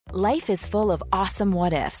Life is full of awesome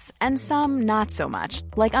what-ifs, and some not so much,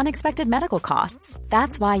 like unexpected medical costs.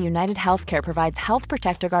 That's why United Healthcare provides Health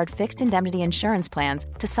Protector Guard fixed indemnity insurance plans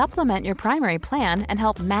to supplement your primary plan and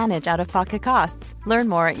help manage out-of-pocket costs. Learn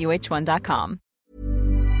more at uh1.com.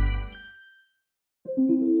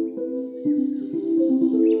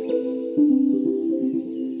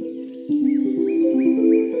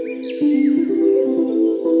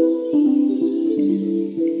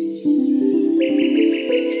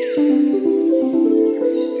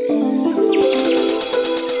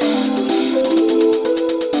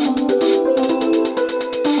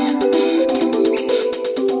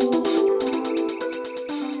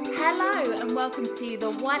 Welcome to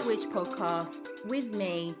the White Witch podcast with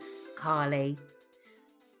me, Carly.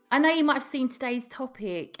 I know you might have seen today's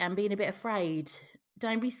topic and been a bit afraid.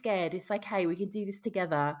 Don't be scared. It's okay. We can do this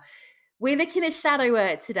together. We're looking at shadow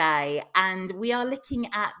work today, and we are looking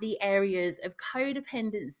at the areas of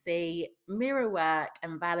codependency, mirror work,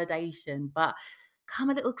 and validation. But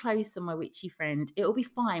come a little closer, my witchy friend. It'll be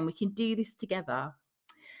fine. We can do this together.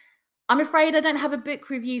 I'm afraid I don't have a book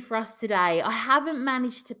review for us today. I haven't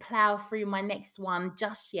managed to plow through my next one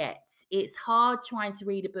just yet. It's hard trying to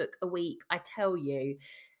read a book a week, I tell you.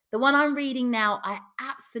 The one I'm reading now, I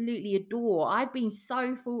absolutely adore. I've been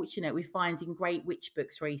so fortunate with finding great witch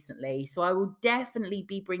books recently, so I will definitely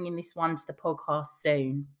be bringing this one to the podcast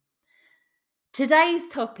soon. Today's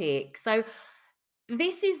topic. So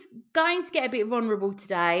this is going to get a bit vulnerable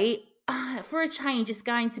today. For a change, it's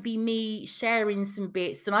going to be me sharing some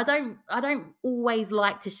bits, and I don't always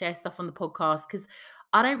like to share stuff on the podcast because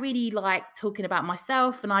I don't really like talking about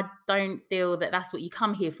myself, and I don't feel that that's what you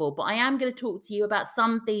come here for. But I am going to talk to you about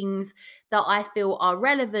some things that I feel are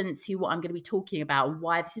relevant to what I'm going to be talking about,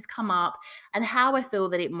 why this has come up, and how I feel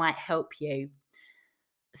that it might help you.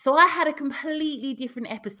 So I had a completely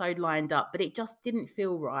different episode lined up, but it just didn't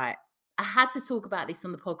feel right. I had to talk about this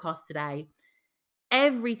on the podcast today.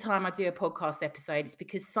 Every time I do a podcast episode, it's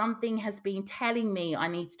because something has been telling me I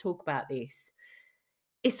need to talk about this.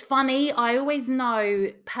 It's funny, I always know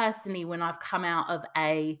personally when I've come out of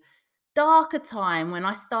a darker time, when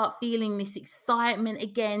I start feeling this excitement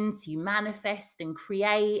again to manifest and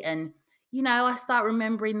create, and, I start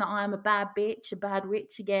remembering that I am a bad bitch, a bad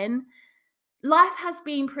witch again. Life has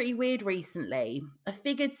been pretty weird recently. I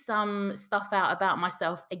figured some stuff out about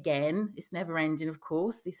myself again. It's never ending, of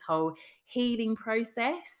course, this whole healing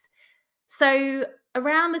process. So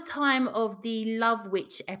around the time of the Love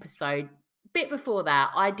Witch episode, a bit before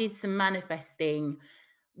that, I did some manifesting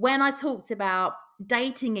when I talked about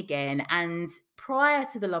dating again. And prior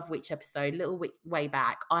to the Love Witch episode, a little way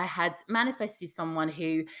back, I had manifested someone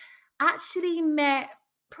who actually met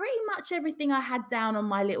pretty much everything I had down on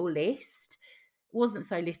my little list. Wasn't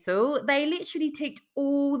so little. They literally ticked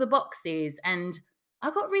all the boxes, and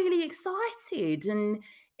I got really excited. And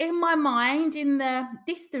in my mind, in the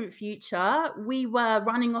distant future, we were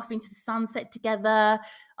running off into the sunset together.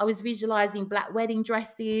 I was visualizing black wedding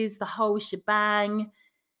dresses, the whole shebang.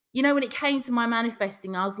 When it came to my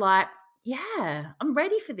manifesting, I was like, yeah, I'm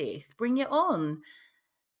ready for this. Bring it on.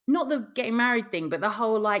 Not the getting married thing, but the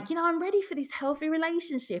whole I'm ready for this healthy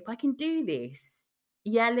relationship. I can do this.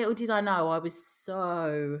 Yeah, little did I know I was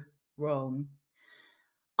so wrong.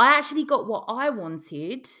 I actually got what I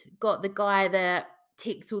wanted, got the guy that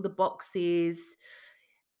ticked all the boxes.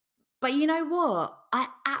 But you know what? I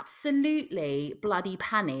absolutely bloody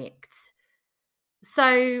panicked.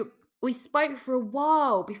 So we spoke for a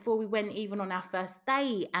while before we went even on our first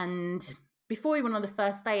date. And before we went on the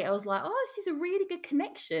first date, I was like, oh, this is a really good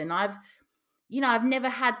connection. I've never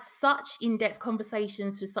had such in-depth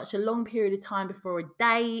conversations for such a long period of time before a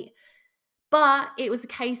date. But it was a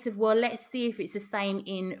case of, well, let's see if it's the same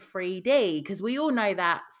in 3D. Because we all know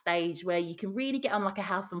that stage where you can really get on like a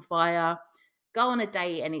house on fire, go on a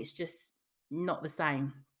date, and it's just not the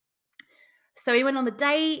same. So we went on the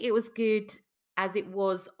date. It was good as it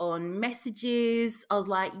was on messages. I was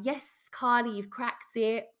like, yes, Carly, you've cracked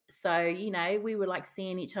it. So, we were like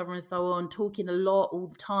seeing each other and so on, talking a lot all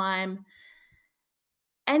the time.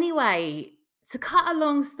 Anyway, to cut a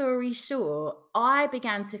long story short, I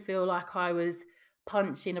began to feel like I was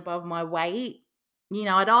punching above my weight.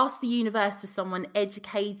 I'd asked the universe for someone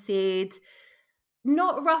educated,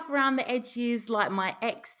 not rough around the edges like my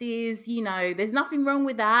exes. There's nothing wrong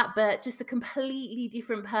with that, but just a completely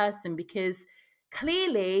different person, because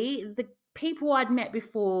clearly the people I'd met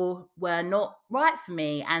before were not right for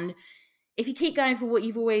me. And if you keep going for what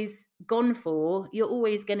you've always gone for, you're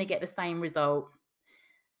always going to get the same result.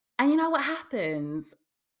 And you know what happens?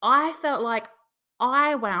 I felt like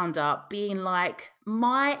I wound up being like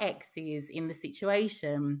my exes in the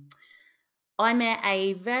situation. I met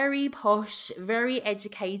a very posh, very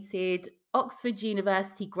educated Oxford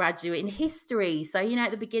University graduate in history. So,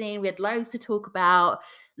 at the beginning, we had loads to talk about,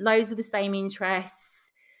 loads of the same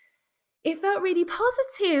interests. It felt really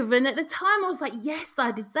positive. And at the time, I was like, yes,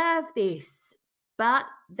 I deserve this. But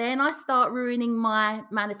then I start ruining my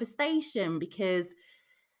manifestation because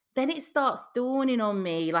then it starts dawning on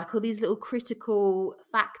me like all these little critical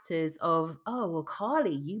factors of, oh, well,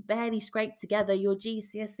 Carly, you barely scraped together your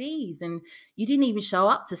GCSEs and you didn't even show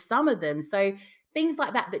up to some of them. So things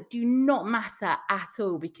like that do not matter at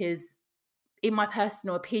all because, in my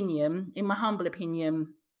personal opinion, in my humble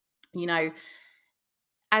opinion, you know,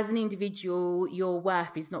 as an individual, your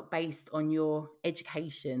worth is not based on your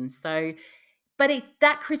education. So but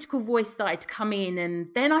that critical voice started to come in, and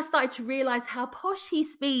then I started to realize how posh he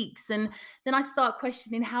speaks, and then I start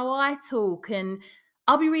questioning how I talk. And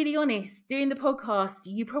I'll be really honest, doing the podcast,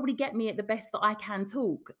 you probably get me at the best that I can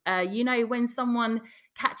talk. When someone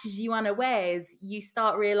catches you unawares, you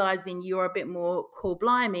start realizing you're a bit more core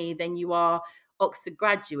blimey than you are Oxford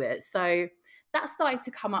graduate. So that started to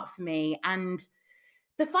come up for me. And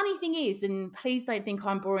the funny thing is, and please don't think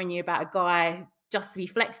I'm boring you about a guy just to be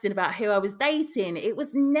flexing about who I was dating. It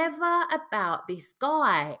was never about this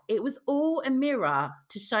guy. It was all a mirror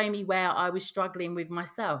to show me where I was struggling with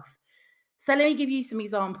myself. So let me give you some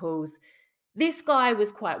examples. This guy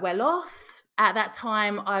was quite well off. At that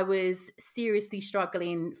time, I was seriously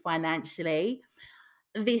struggling financially.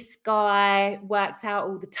 This guy worked out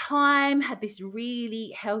all the time, had this really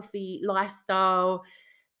healthy lifestyle.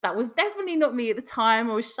 That was definitely not me at the time.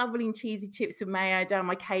 I was shoveling cheesy chips with mayo down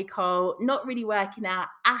my cake hole, not really working out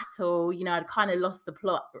at all. I'd kind of lost the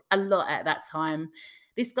plot a lot at that time.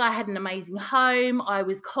 This guy had an amazing home. I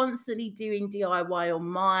was constantly doing DIY on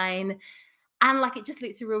mine. And like it just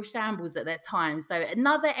looked a real shambles at that time. So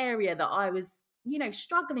another area that I was,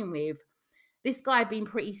 struggling with. This guy had been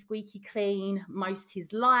pretty squeaky clean most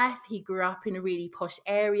his life. He grew up in a really posh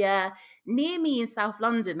area near me in South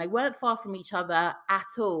London. They weren't far from each other at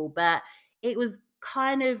all, but it was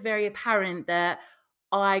kind of very apparent that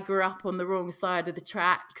I grew up on the wrong side of the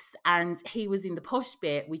tracks and he was in the posh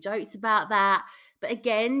bit. We joked about that. But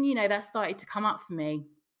again, that started to come up for me.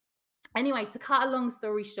 Anyway, to cut a long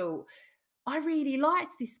story short, I really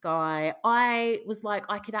liked this guy. I was like,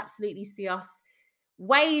 I could absolutely see us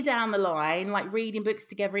way down the line, like reading books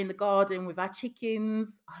together in the garden with our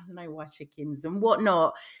chickens. I don't know why chickens and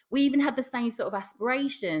whatnot. We even had the same sort of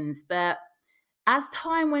aspirations. But as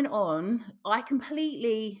time went on, I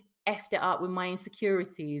completely effed it up with my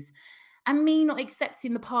insecurities and me not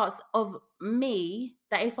accepting the parts of me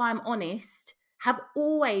that, if I'm honest, have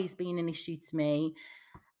always been an issue to me.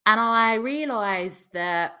 And I realized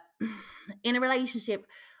that in a relationship,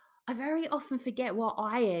 I very often forget where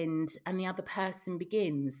I end and the other person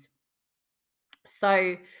begins. So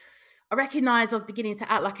I recognized I was beginning to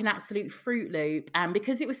act like an absolute Fruit Loop. And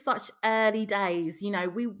because it was such early days,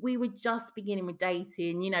 we were just beginning with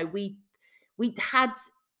dating, we had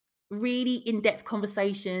really in-depth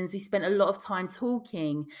conversations. We spent a lot of time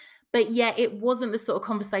talking, but yet it wasn't the sort of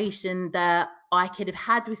conversation that I could have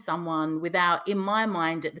had with someone without, in my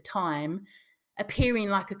mind at the time, appearing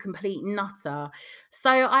like a complete nutter. So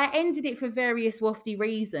I ended it for various wafty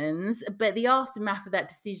reasons, but the aftermath of that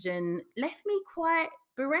decision left me quite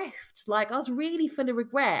bereft. Like I was really full of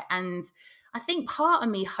regret. And I think part of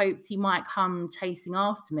me hoped he might come chasing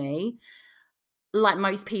after me, like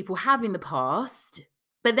most people have in the past.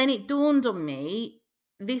 But then it dawned on me,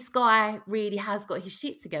 this guy really has got his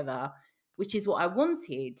shit together, which is what I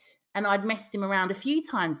wanted. And I'd messed him around a few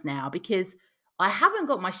times now because I haven't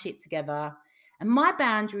got my shit together. And my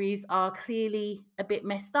boundaries are clearly a bit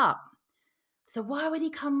messed up. So why would he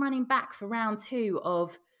come running back for round 2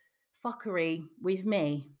 of fuckery with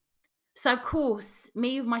me? So of course,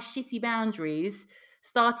 me with my shitty boundaries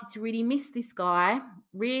started to really miss this guy,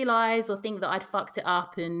 realize or think that I'd fucked it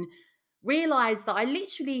up, and realize that I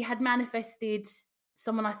literally had manifested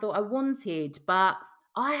someone I thought I wanted, but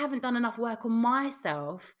I haven't done enough work on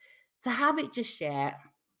myself to have it just yet.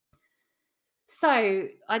 So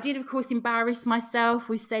I did, of course, embarrass myself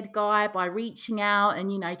with said guy by reaching out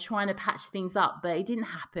and, trying to patch things up, but it didn't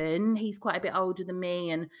happen. He's quite a bit older than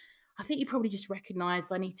me. And I think he probably just recognized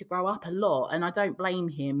I need to grow up a lot, and I don't blame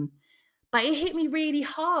him. But it hit me really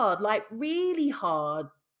hard, like really hard.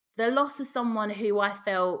 The loss of someone who I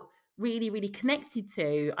felt really, really connected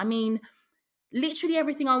to. I mean, literally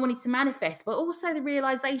everything I wanted to manifest, but also the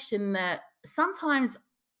realization that sometimes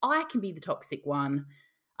I can be the toxic one.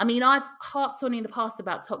 I mean, I've harped on in the past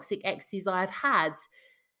about toxic exes I've had,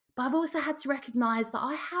 but I've also had to recognize that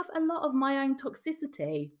I have a lot of my own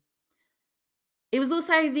toxicity. It was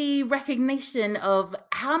also the recognition of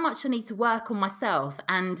how much I need to work on myself.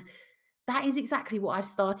 And that is exactly what I've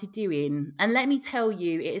started doing. And let me tell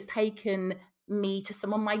you, it has taken me to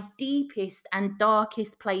some of my deepest and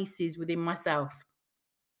darkest places within myself.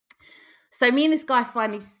 So me and this guy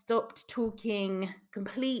finally stopped talking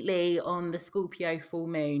completely on the Scorpio full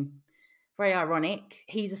moon. Very ironic.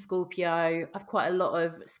 He's a Scorpio. I've quite a lot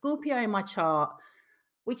of Scorpio in my chart,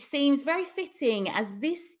 which seems very fitting as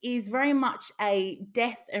this is very much a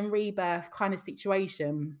death and rebirth kind of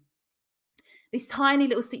situation. This tiny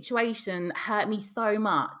little situation hurt me so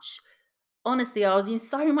much. Honestly, I was in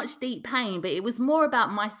so much deep pain, but it was more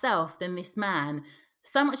about myself than this man.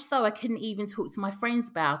 So much so I couldn't even talk to my friends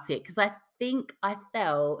about it because I think I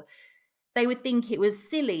felt they would think it was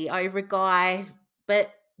silly over a guy.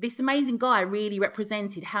 But this amazing guy really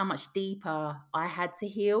represented how much deeper I had to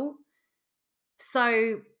heal.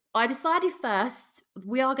 So I decided first,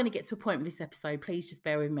 we are going to get to a point with this episode, please just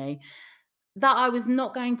bear with me, that I was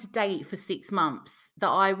not going to date for 6 months, that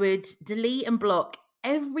I would delete and block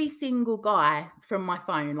every single guy from my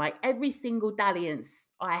phone, like every single dalliance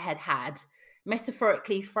I had had,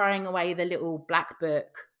 metaphorically throwing away the little black book,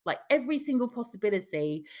 like every single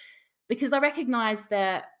possibility, because I recognized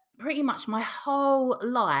that pretty much my whole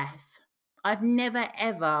life, I've never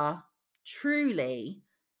ever truly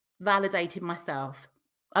validated myself.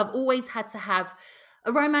 I've always had to have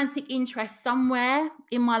a romantic interest somewhere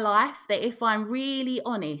in my life that, if I'm really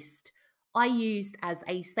honest, I used as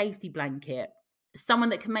a safety blanket. Someone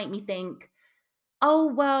that can make me think,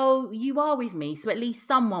 oh, well, you are with me, so at least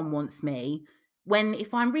someone wants me. When,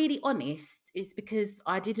 if I'm really honest, it's because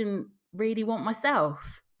I didn't really want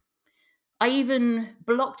myself. I even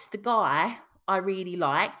blocked the guy I really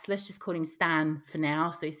liked. Let's just call him Stan for now,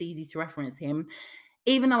 so it's easy to reference him.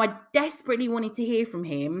 Even though I desperately wanted to hear from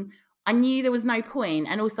him, I knew there was no point,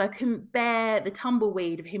 and also I couldn't bear the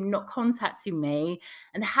tumbleweed of him not contacting me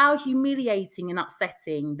and how humiliating and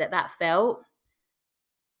upsetting that felt.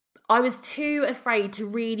 I was too afraid to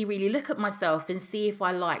really, really look at myself and see if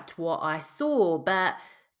I liked what I saw. But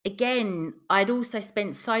again, I'd also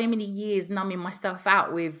spent so many years numbing myself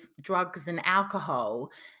out with drugs and alcohol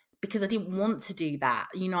because I didn't want to do that.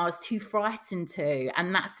 You know, I was too frightened to.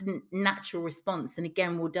 And that's a natural response. And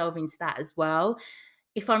again, we'll delve into that as well.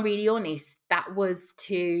 If I'm really honest, that was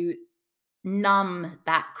to numb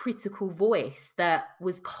that critical voice that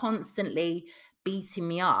was constantly beating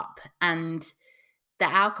me up. And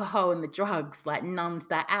the alcohol and the drugs like numbed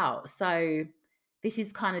that out. So this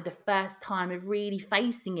is kind of the first time of really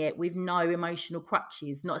facing it with no emotional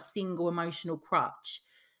crutches, not a single emotional crutch.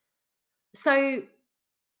 So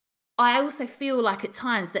I also feel like at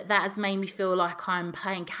times that has made me feel like I'm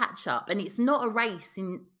playing catch up, and it's not a race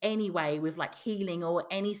in any way with like healing or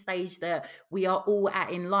any stage that we are all at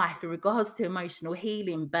in life in regards to emotional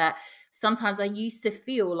healing. But sometimes I used to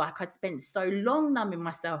feel like I'd spent so long numbing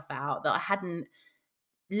myself out that I hadn't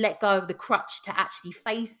let go of the crutch to actually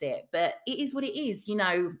face it. But it is what it is. You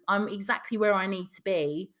know, I'm exactly where I need to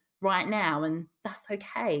be right now, and that's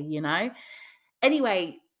okay, you know?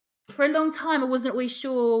 Anyway, for a long time, I wasn't always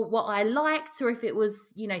sure what I liked or if it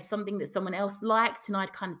was, you know, something that someone else liked and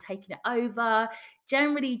I'd kind of taken it over.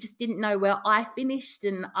 Generally, just didn't know where I finished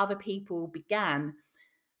and other people began.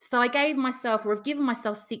 So I gave myself, or I've given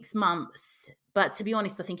myself 6 months, but to be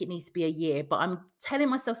honest, I think it needs to be a year. But I'm telling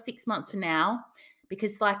myself 6 months for now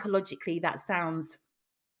because psychologically that sounds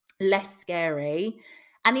less scary.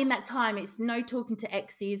 And in that time, it's no talking to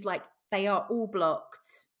exes, like they are all blocked,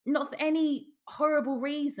 not for any horrible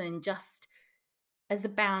reason, just as a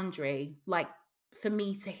boundary, like for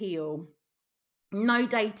me to heal. No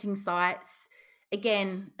dating sites.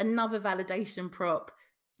 Again, another validation prop,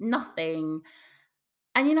 nothing.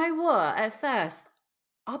 And you know what? At first,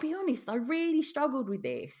 I'll be honest, I really struggled with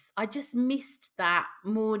this. I just missed that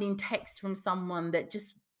morning text from someone that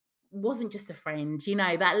just wasn't just a friend, you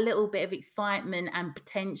know, that little bit of excitement and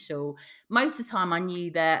potential. Most of the time, I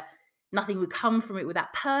knew that nothing would come from it with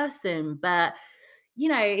that person, but, you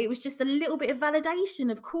know, it was just a little bit of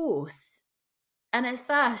validation, of course. And at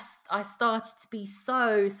first, I started to be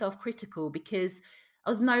so self critical because I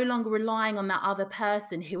was no longer relying on that other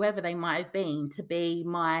person, whoever they might have been, to be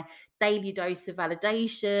my daily dose of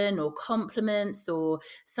validation or compliments or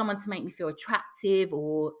someone to make me feel attractive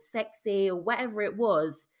or sexy or whatever it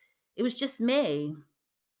was. It was just me.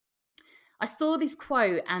 I saw this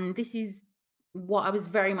quote, and this is what I was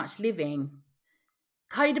very much living.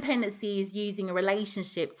 Codependency is using a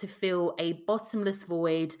relationship to fill a bottomless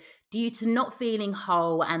void due to not feeling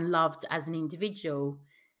whole and loved as an individual.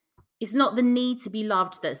 It's not the need to be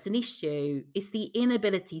loved that's an issue. It's the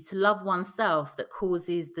inability to love oneself that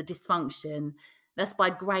causes the dysfunction. That's by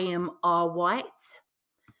Graham R. White.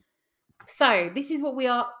 So this is what we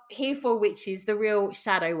are here for, which is the real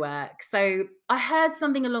shadow work. So I heard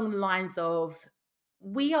something along the lines of,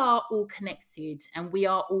 we are all connected and we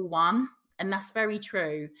are all one. And that's very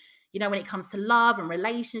true. You know, when it comes to love and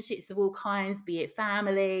relationships of all kinds, be it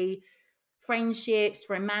family, friendships,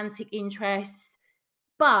 romantic interests,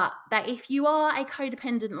 but that if you are a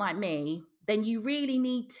codependent like me, then you really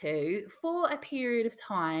need to, for a period of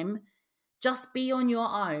time, just be on your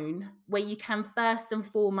own, where you can first and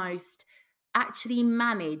foremost actually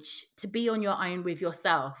manage to be on your own with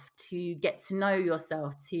yourself, to get to know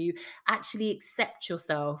yourself, to actually accept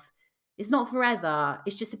yourself. It's not forever.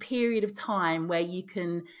 It's just a period of time where you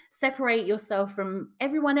can separate yourself from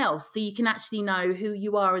everyone else so you can actually know who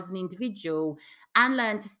you are as an individual and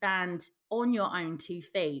learn to stand on your own 2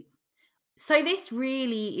 feet. So, this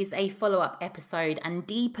really is a follow up episode and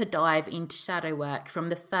deeper dive into shadow work from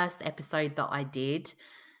the first episode that I did.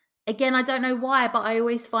 Again, I don't know why, but I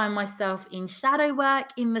always find myself in shadow work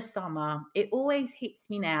in the summer. It always hits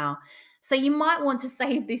me now. So, you might want to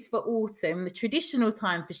save this for autumn, the traditional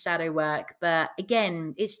time for shadow work. But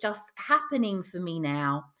again, it's just happening for me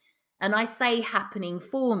now. And I say happening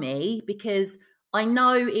for me because I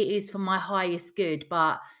know it is for my highest good,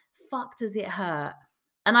 but fuck, does it hurt?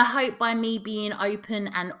 And I hope by me being open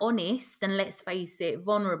and honest, and let's face it,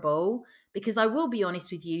 vulnerable, because I will be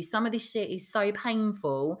honest with you, some of this shit is so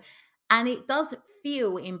painful and it does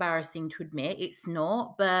feel embarrassing to admit. It's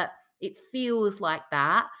not, but it feels like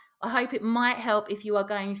that. I hope it might help if you are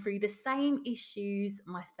going through the same issues,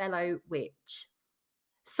 my fellow witch.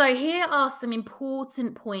 So here are some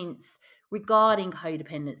important points regarding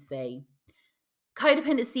codependency.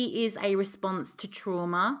 Codependency is a response to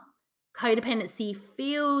trauma. Codependency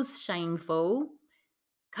feels shameful.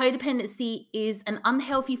 Codependency is an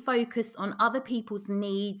unhealthy focus on other people's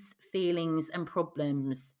needs, feelings, and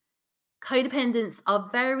problems. Codependents are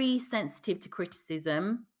very sensitive to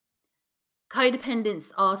criticism.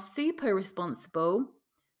 Codependents are super responsible.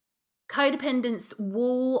 Codependents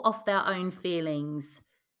wall off their own feelings.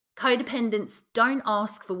 Codependents don't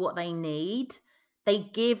ask for what they need. They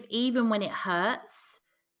give even when it hurts.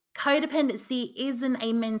 Codependency isn't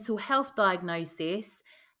a mental health diagnosis,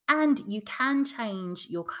 and you can change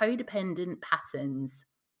your codependent patterns.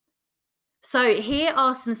 So here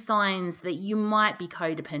are some signs that you might be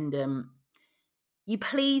codependent. You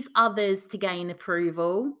please others to gain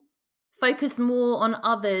approval. Focus more on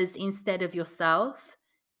others instead of yourself.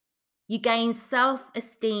 You gain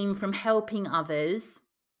self-esteem from helping others.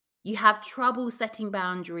 You have trouble setting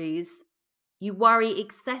boundaries. You worry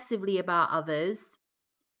excessively about others.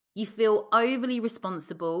 You feel overly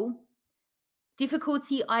responsible.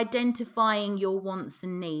 Difficulty identifying your wants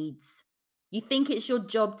and needs. You think it's your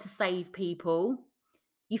job to save people.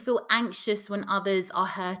 You feel anxious when others are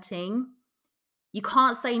hurting. You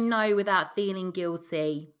can't say no without feeling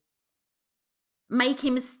guilty.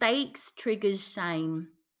 Making mistakes triggers shame.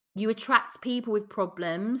 You attract people with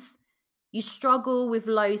problems. You struggle with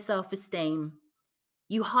low self-esteem.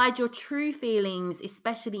 You hide your true feelings,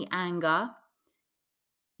 especially anger.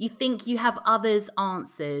 You think you have others'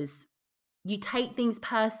 answers. You take things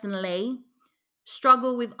personally.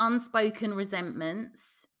 Struggle with unspoken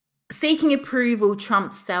resentments. Seeking approval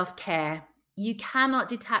trumps self-care. You cannot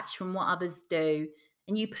detach from what others do,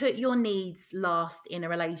 and you put your needs last in a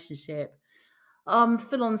relationship. I'm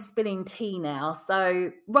full on spilling tea now.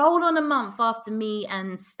 So roll on a month after me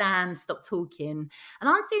and Stan stopped talking. And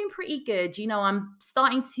I'm doing pretty good. You know, I'm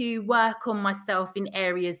starting to work on myself in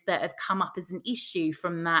areas that have come up as an issue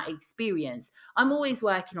from that experience. I'm always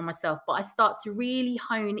working on myself, but I start to really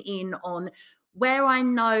hone in on where I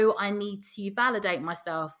know I need to validate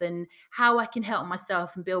myself and how I can help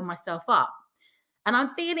myself and build myself up. And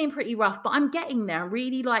I'm feeling pretty rough, but I'm getting there. I'm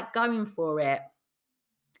really like going for it.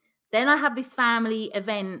 Then I have this family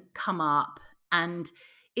event come up and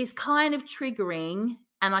it's kind of triggering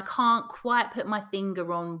and I can't quite put my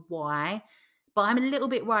finger on why, but I'm a little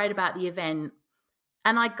bit worried about the event.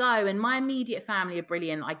 And I go and my immediate family are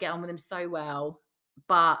brilliant. I get on with them so well,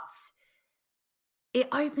 but it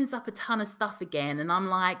opens up a ton of stuff again. And I'm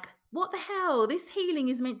like, what the hell? This healing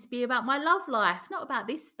is meant to be about my love life, not about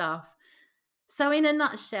this stuff. So in a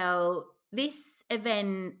nutshell, this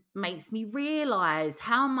event makes me realize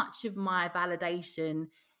how much of my validation,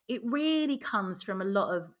 it really comes from a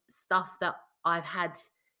lot of stuff that I've had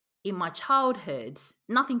in my childhood.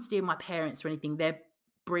 Nothing to do with my parents or anything. They're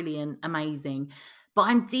brilliant, amazing. But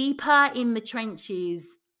I'm deeper in the trenches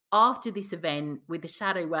after this event with the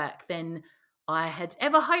shadow work than I had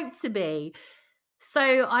ever hoped to be. So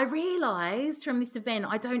I realized from this event,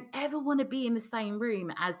 I don't ever want to be in the same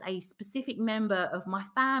room as a specific member of my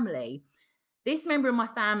family. This member of my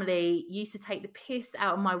family used to take the piss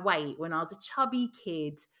out of my weight when I was a chubby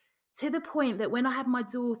kid, to the point that when I had my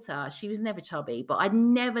daughter, she was never chubby, but I'd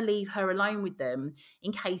never leave her alone with them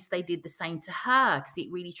in case they did the same to her, because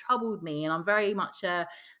it really troubled me. And I'm very much a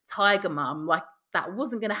tiger mum. Like, that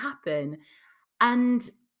wasn't going to happen. And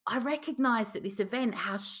I recognized at this event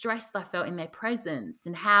how stressed I felt in their presence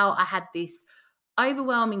and how I had this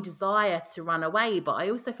overwhelming desire to run away. But I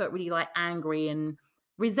also felt really like angry and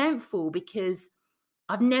resentful because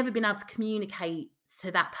I've never been able to communicate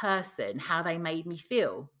to that person how they made me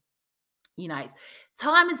feel.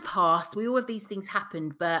 Time has passed. We all have these things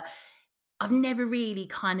happened, but I've never really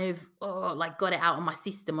kind of got it out of my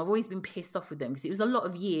system. I've always been pissed off with them because it was a lot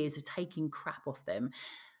of years of taking crap off them.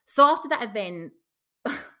 So after that event,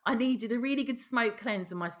 I needed a really good smoke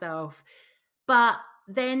cleanse of myself. But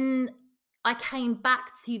then I came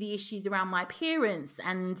back to the issues around my appearance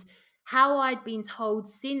and how I'd been told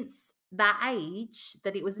since that age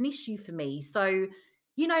that it was an issue for me. So,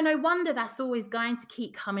 no wonder that's always going to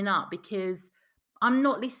keep coming up, because I'm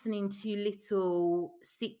not listening to little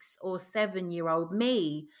 6 or 7-year-old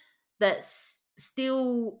me that's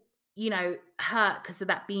still, hurt because of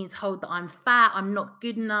that, being told that I'm fat, I'm not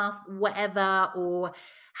good enough, whatever, or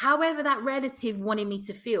however that relative wanted me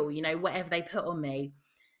to feel, whatever they put on me.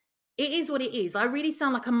 It is what it is. I really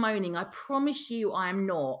sound like I'm moaning. I promise you I am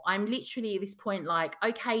not. I'm literally at this point like,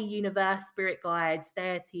 okay, universe, spirit guides,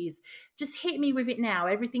 deities, just hit me with it now.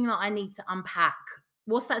 Everything that I need to unpack.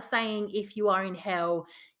 What's that saying? If you are in hell,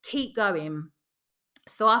 keep going.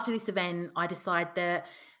 So after this event, I decide that,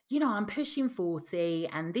 I'm pushing 40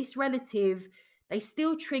 and this relative, they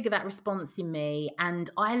still trigger that response in me, and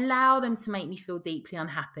I allow them to make me feel deeply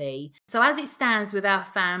unhappy. So as it stands with our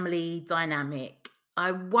family dynamic,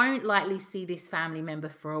 I won't likely see this family member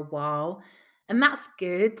for a while, and that's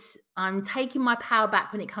good. I'm taking my power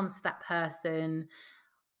back when it comes to that person.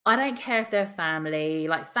 I don't care if they're family.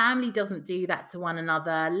 Like, family doesn't do that to one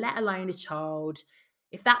another, let alone a child.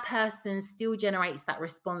 If that person still generates that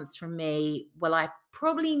response from me, well, I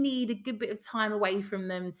probably need a good bit of time away from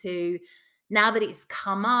them to, now that it's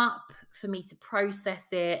come up, for me to process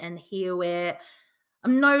it and heal it.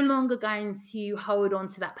 I'm no longer going to hold on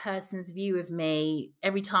to that person's view of me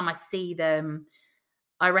every time I see them.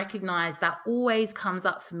 I recognize that always comes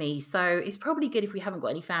up for me. So it's probably good if we haven't got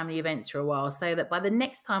any family events for a while, so that by the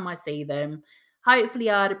next time I see them, hopefully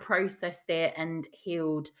I'd have processed it and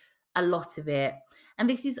healed a lot of it. And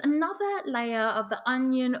this is another layer of the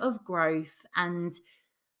onion of growth. And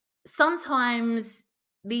sometimes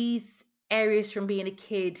these areas from being a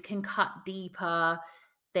kid can cut deeper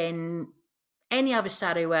than any other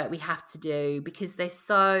shadow work we have to do, because they're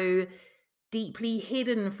so deeply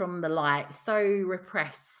hidden from the light, so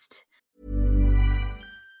repressed.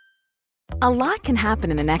 A lot can happen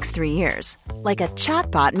in the next 3 years. Like a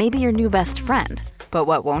chatbot may be your new best friend. But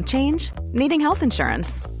what won't change? Needing health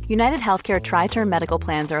insurance. United Healthcare Tri-Term Medical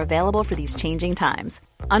Plans are available for these changing times.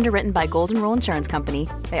 Underwritten by Golden Rule Insurance Company,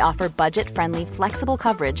 they offer budget-friendly, flexible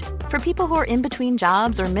coverage for people who are in between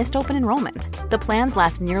jobs or missed open enrollment. The plans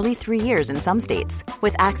last nearly 3 years in some states,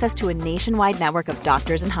 with access to a nationwide network of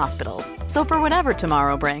doctors and hospitals. So for whatever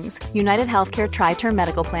tomorrow brings, United Healthcare Tri-Term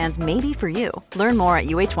Medical Plans may be for you. Learn more at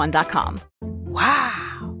uh1.com.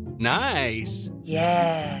 Wow. Nice.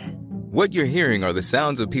 Yeah. What you're hearing are the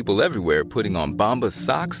sounds of people everywhere putting on Bombas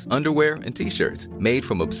socks, underwear, and T-shirts made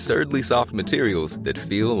from absurdly soft materials that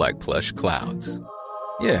feel like plush clouds.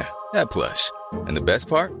 Yeah, that plush. And the best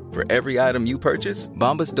part? For every item you purchase,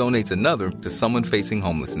 Bombas donates another to someone facing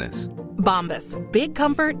homelessness. Bombas. Big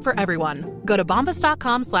comfort for everyone. Go to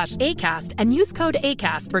bombas.com/ACAST and use code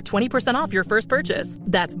ACAST for 20% off your first purchase.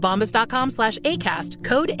 That's bombas.com/ACAST,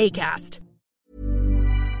 code ACAST.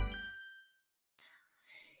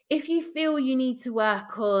 If you feel you need to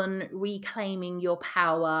work on reclaiming your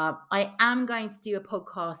power, I am going to do a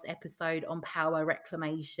podcast episode on power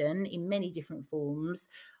reclamation in many different forms.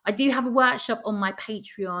 I do have a workshop on my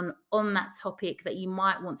Patreon on that topic that you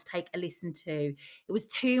might want to take a listen to. It was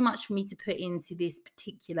too much for me to put into this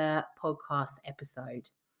particular podcast episode.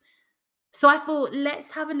 So I thought,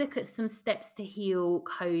 let's have a look at some steps to heal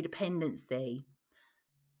codependency.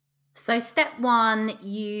 So step 1,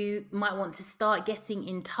 you might want to start getting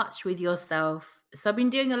in touch with yourself. So I've been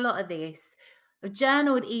doing a lot of this. I've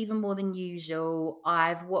journaled even more than usual.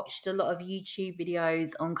 I've watched a lot of YouTube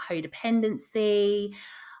videos on codependency.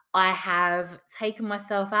 I have taken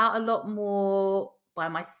myself out a lot more by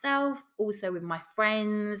myself, also with my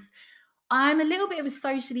friends. I'm a little bit of a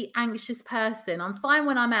socially anxious person. I'm fine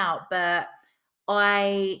when I'm out, but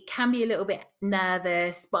I can be a little bit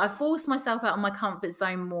nervous, but I force myself out of my comfort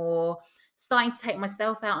zone more, starting to take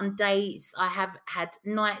myself out on dates. I have had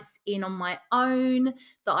nights in on my own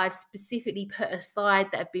that I've specifically put aside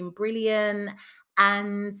that have been brilliant.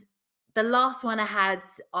 And the last one I had,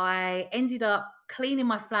 I ended up cleaning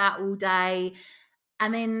my flat all day.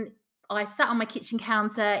 And then I sat on my kitchen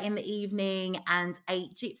counter in the evening and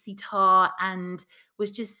ate gypsy tart and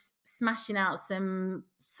was just smashing out some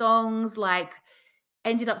songs, like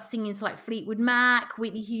ended up singing to like Fleetwood Mac,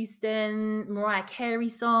 Whitney Houston, Mariah Carey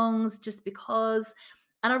songs just because.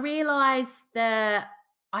 And I realized that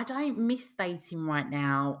I don't miss dating right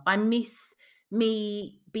now. I miss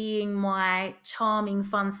me being my charming,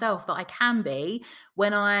 fun self that I can be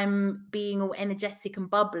when I'm being all energetic and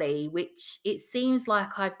bubbly, which it seems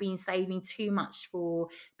like I've been saving too much for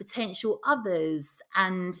potential others.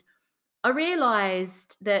 And I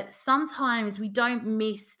realized that sometimes we don't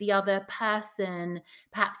miss the other person,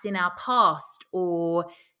 perhaps in our past or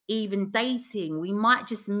even dating. We might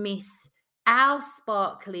just miss our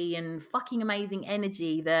sparkly and fucking amazing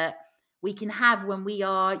energy that we can have when we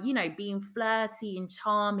are, being flirty and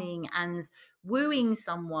charming and wooing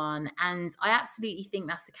someone. And I absolutely think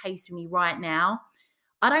that's the case for me right now.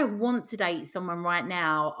 I don't want to date someone right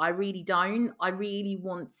now. I really don't. I really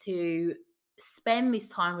want to spend this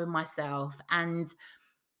time with myself. And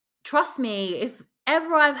trust me, if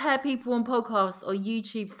ever I've heard people on podcasts or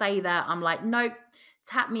YouTube say that, I'm like, nope,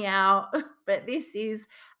 tap me out. But this is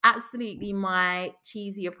absolutely my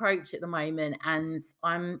cheesy approach at the moment, and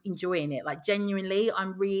I'm enjoying it. Like, genuinely,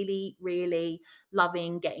 I'm really, really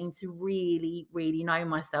loving getting to really, really know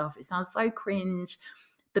myself. It sounds so cringe,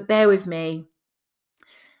 but bear with me.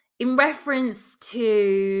 In reference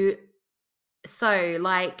to,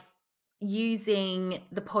 using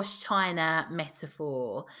the posh china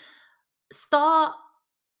metaphor, start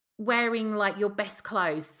wearing like your best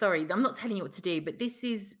clothes. Sorry, I'm not telling you what to do, but this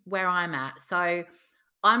is where I'm at. So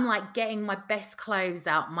I'm like getting my best clothes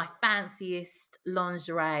out, my fanciest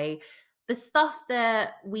lingerie, the stuff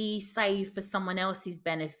that we save for someone else's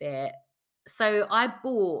benefit. So I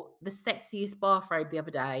bought the sexiest bathrobe the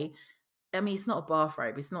other day. I mean, it's not a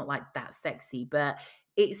bathrobe. It's not like that sexy, but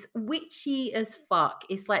it's witchy as fuck.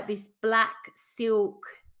 It's like this black silk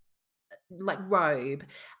like robe,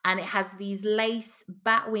 and it has these lace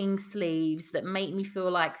batwing sleeves that make me feel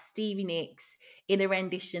like Stevie Nicks in a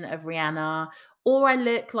rendition of Rihanna, or I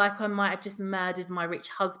look like I might have just murdered my rich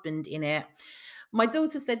husband in it. My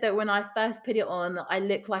daughter said that when I first put it on, I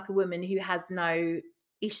look like a woman who has no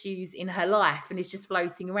issues in her life and is just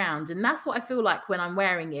floating around. And that's what I feel like when I'm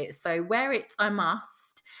wearing it. So wear it, I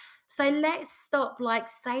must. So let's stop like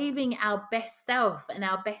saving our best self and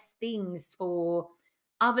our best things for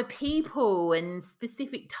other people and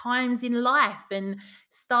specific times in life, and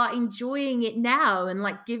start enjoying it now and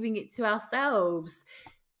like giving it to ourselves.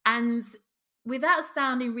 And without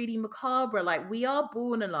sounding really macabre, like, we are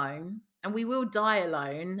born alone and we will die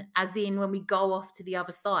alone, as in when we go off to the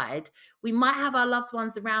other side. We might have our loved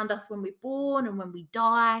ones around us when we're born and when we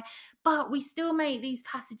die, but we still make these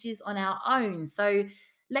passages on our own. So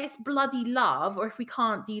let's bloody love, or if we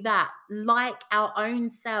can't do that, like our own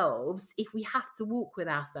selves if we have to walk with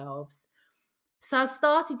ourselves. So I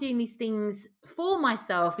started doing these things for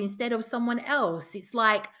myself instead of someone else. It's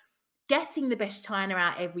like getting the best china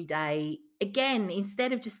out every day. Again,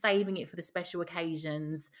 instead of just saving it for the special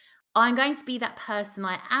occasions, I'm going to be that person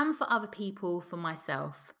I am for other people, for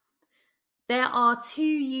myself. There are 2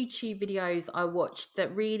 YouTube videos I watched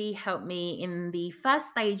that really helped me in the first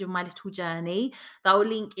stage of my little journey that I'll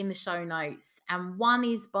link in the show notes. And one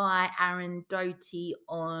is by Aaron Doty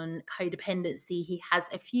on codependency. He has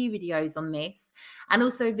a few videos on this, and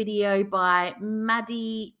also a video by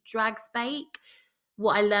Maddie Dragsbake,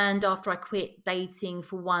 what I learned after I quit dating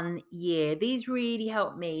for 1 year. These really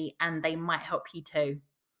helped me, and they might help you too.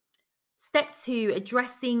 Step 2,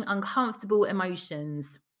 addressing uncomfortable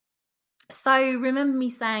emotions. So remember me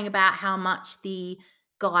saying about how much the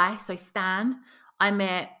guy, so Stan, I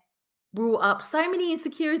met, brought up so many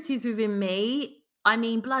insecurities within me. I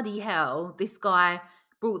mean, bloody hell, this guy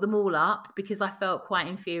brought them all up because I felt quite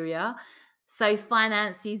inferior. So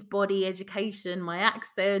finances, body, education, my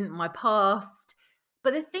accent, my past.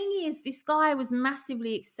 But the thing is, this guy was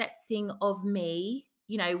massively accepting of me.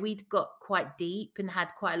 You know, we'd got quite deep and had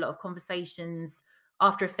quite a lot of conversations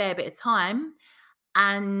after a fair bit of time.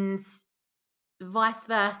 And vice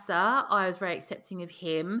versa, I was very accepting of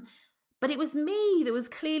him. But it was me that was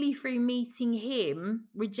clearly, through meeting him,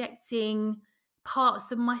 rejecting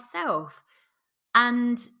parts of myself.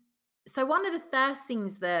 And so one of the first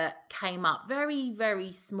things that came up, very,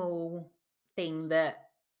 very small thing that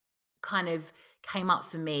kind of came up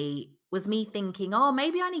for me was me thinking, oh,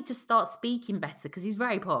 maybe I need to start speaking better because he's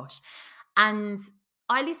very posh. And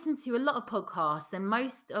I listen to a lot of podcasts, and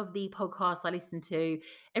most of the podcasts I listen to,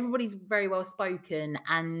 everybody's very well spoken.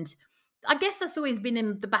 And I guess that's always been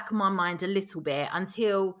in the back of my mind a little bit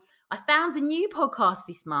until I found a new podcast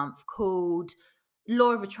this month called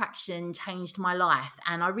Law of Attraction Changed My Life.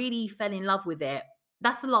 And I really fell in love with it.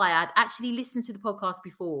 That's a lie. I'd actually listened to the podcast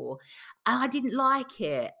before and I didn't like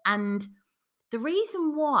it. And the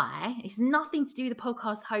reason why, it's nothing to do with the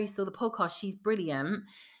podcast host or the podcast, she's brilliant,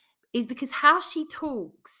 is because how she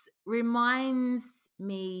talks reminds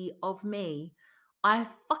me of me. I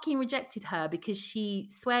fucking rejected her because she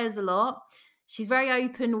swears a lot. She's very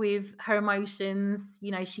open with her emotions.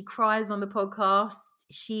 You know, she cries on the podcast.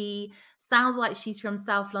 She sounds like she's from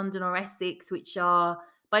South London or Essex, which are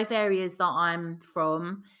both areas that I'm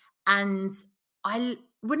from. And I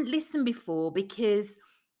wouldn't listen before because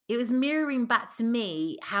it was mirroring back to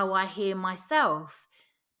me how I hear myself.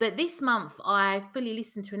 But this month, I fully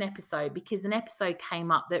listened to an episode because an episode came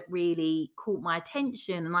up that really caught my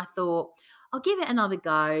attention. And I thought, I'll give it another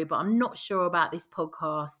go, but I'm not sure about this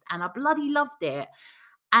podcast. And I bloody loved it.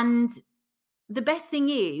 And the best thing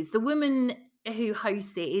is, the woman who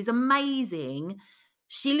hosts it is amazing.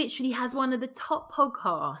 She literally has one of the top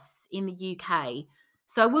podcasts in the UK.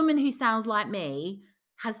 So a woman who sounds like me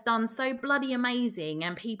has done so bloody amazing,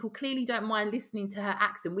 and people clearly don't mind listening to her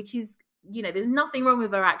accent, which is, you know, there's nothing wrong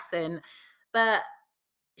with her accent, but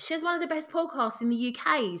she has one of the best podcasts in the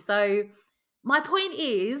UK. So my point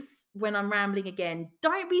is, when I'm rambling again,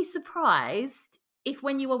 don't be surprised if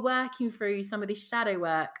when you are working through some of this shadow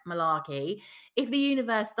work malarkey, if the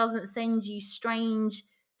universe doesn't send you strange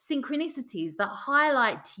synchronicities that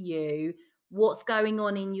highlight to you what's going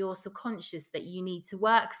on in your subconscious that you need to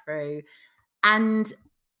work through. And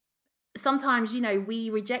sometimes, you know, we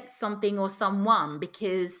reject something or someone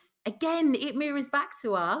because, again, it mirrors back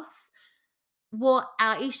to us what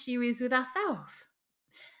our issue is with ourselves.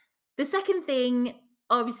 The second thing,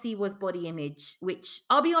 obviously, was body image, which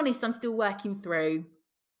I'll be honest, I'm still working through.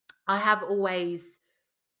 I have always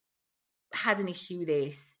had an issue with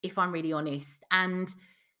this, if I'm really honest. And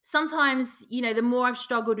sometimes, you know, the more I've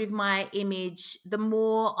struggled with my image, the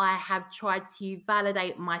more I have tried to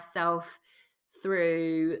validate myself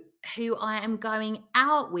through who I am going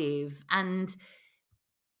out with. And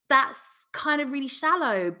that's kind of really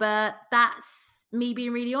shallow, but that's me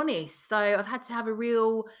being really honest. So I've had to have a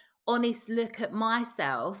real honest look at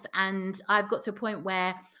myself, and I've got to a point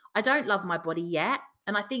where I don't love my body yet.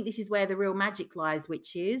 And I think this is where the real magic lies,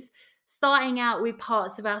 which is starting out with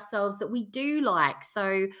parts of ourselves that we do like.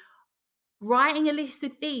 So writing a list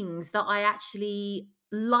of things that I actually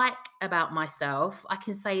like about myself, I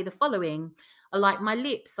can say the following. I like my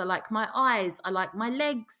lips, I like my eyes, I like my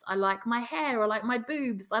legs, I like my hair, I like my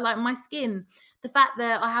boobs, I like my skin. The fact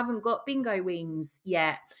that I haven't got bingo wings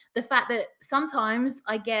yet. The fact that sometimes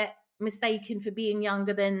I get mistaken for being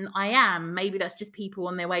younger than I am. Maybe that's just people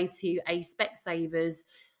on their way to a Specsavers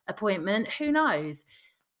appointment. Who knows?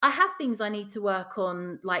 I have things I need to work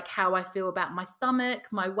on, like how I feel about my stomach,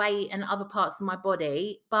 my weight, and other parts of my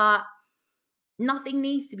body. But nothing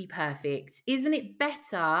needs to be perfect. Isn't it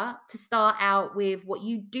better to start out with what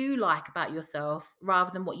you do like about yourself rather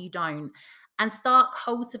than what you don't, and start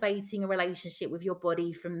cultivating a relationship with your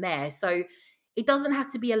body from there? So it doesn't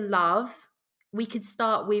have to be a love. We could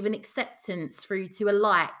start with an acceptance through to a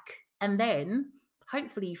like, and then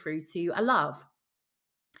hopefully through to a love.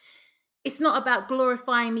 It's not about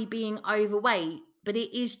glorifying me being overweight, but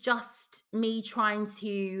it is just me trying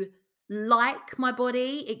to like my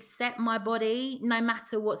body, accept my body, no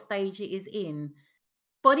matter what stage it is in.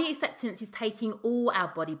 Body acceptance is taking all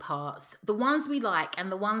our body parts, the ones we like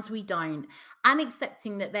and the ones we don't, and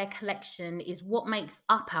accepting that their collection is what makes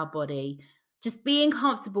up our body. Just being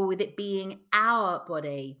comfortable with it being our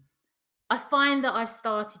body. I find that I've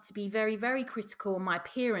started to be very, very critical on my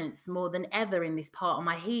appearance more than ever in this part of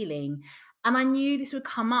my healing. And I knew this would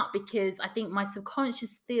come up because I think my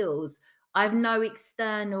subconscious feels I have no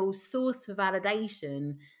external source for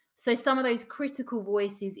validation. So some of those critical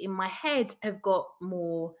voices in my head have got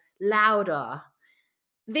more louder.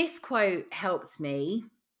 This quote helped me.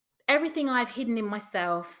 Everything I've hidden in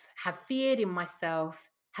myself, have feared in myself,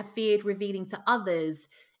 have feared revealing to others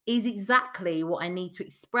is exactly what I need to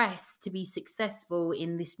express to be successful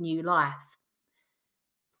in this new life.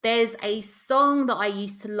 There's a song that I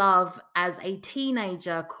used to love as a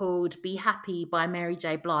teenager called Be Happy by Mary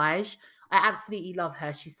J. Blige. I absolutely love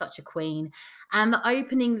her. She's such a queen. And the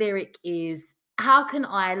opening lyric is, How can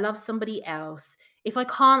I love somebody else if I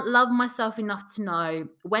can't love myself enough to know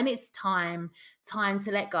when it's time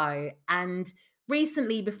to let go? And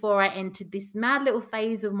recently, before I entered this mad little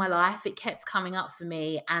phase of my life, it kept coming up for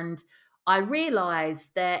me. And I realized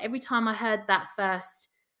that every time I heard that first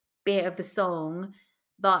bit of the song,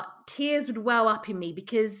 that tears would well up in me,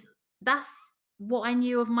 because that's what I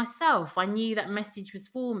knew of myself. I knew that message was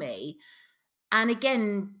for me. And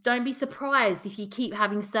again, don't be surprised if you keep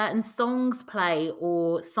having certain songs play,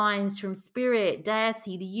 or signs from spirit,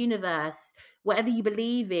 deity, the universe, whatever you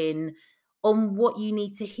believe in, on what you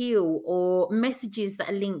need to heal, or messages that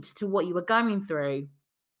are linked to what you are going through.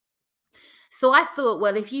 So I thought,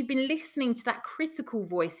 well, if you've been listening to that critical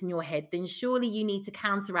voice in your head, then surely you need to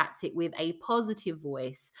counteract it with a positive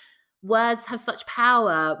voice. Words have such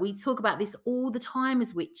power. We talk about this all the time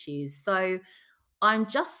as witches. So I'm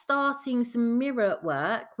just starting some mirror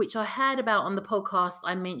work, which I heard about on the podcast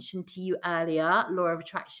I mentioned to you earlier. Law of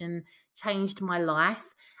Attraction Changed My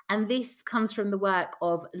Life. And this comes from the work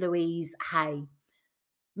of Louise Hay.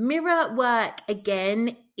 Mirror work,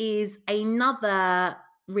 again, is another,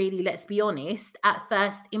 really, let's be honest, at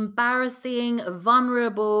first embarrassing,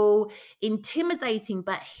 vulnerable, intimidating,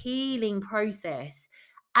 but healing process.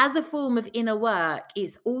 As a form of inner work,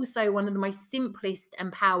 it's also one of the most simplest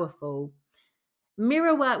and powerful.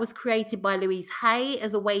 Mirror work was created by Louise Hay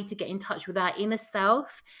as a way to get in touch with our inner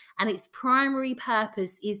self, and its primary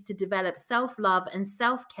purpose is to develop self-love and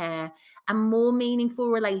self-care and more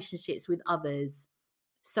meaningful relationships with others.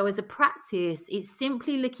 So as a practice, it's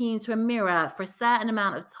simply looking into a mirror for a certain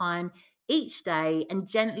amount of time each day and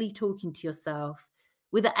gently talking to yourself,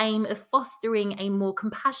 with the aim of fostering a more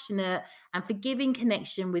compassionate and forgiving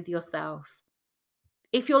connection with yourself.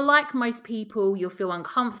 If you're like most people, you'll feel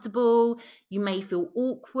uncomfortable, you may feel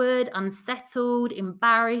awkward, unsettled,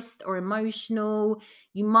 embarrassed, or emotional.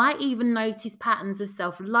 You might even notice patterns of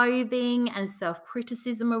self-loathing and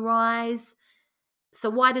self-criticism arise. So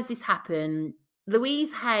why does this happen?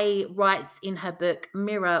 Louise Hay writes in her book,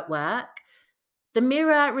 Mirror Work, the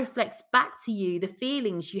mirror reflects back to you the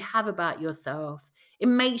feelings you have about yourself. It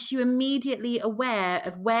makes you immediately aware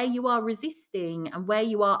of where you are resisting and where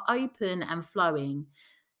you are open and flowing.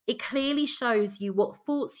 It clearly shows you what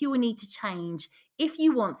thoughts you will need to change if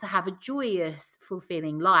you want to have a joyous,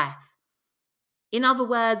 fulfilling life. In other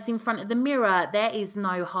words, in front of the mirror, there is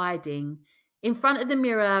no hiding. In front of the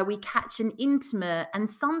mirror, we catch an intimate and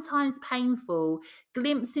sometimes painful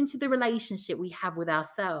glimpse into the relationship we have with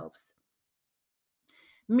ourselves.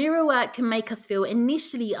 Mirror work can make us feel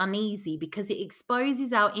initially uneasy because it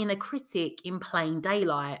exposes our inner critic in plain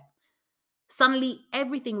daylight. Suddenly,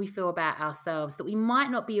 everything we feel about ourselves that we might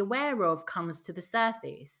not be aware of comes to the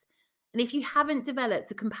surface. And if you haven't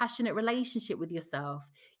developed a compassionate relationship with yourself,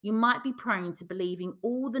 you might be prone to believing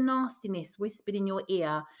all the nastiness whispered in your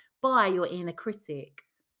ear by your inner critic.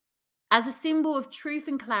 As a symbol of truth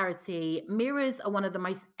and clarity, mirrors are one of the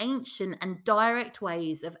most ancient and direct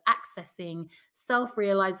ways of accessing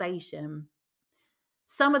self-realization.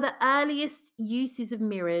 Some of the earliest uses of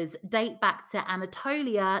mirrors date back to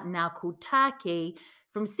Anatolia, now called Turkey,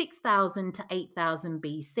 from 6000 to 8000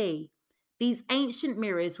 BC. These ancient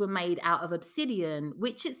mirrors were made out of obsidian,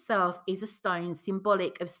 which itself is a stone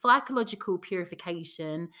symbolic of psychological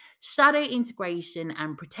purification, shadow integration,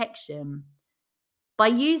 and protection. By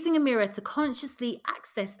using a mirror to consciously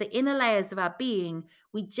access the inner layers of our being,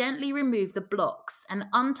 we gently remove the blocks and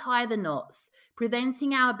untie the knots,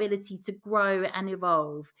 preventing our ability to grow and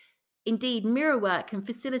evolve. Indeed, mirror work can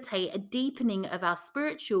facilitate a deepening of our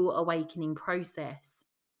spiritual awakening process.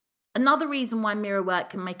 Another reason why mirror work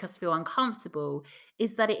can make us feel uncomfortable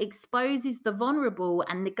is that it exposes the vulnerable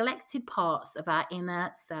and neglected parts of our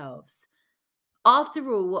inner selves.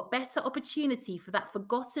 After all, what better opportunity for that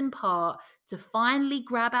forgotten part to finally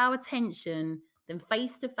grab our attention than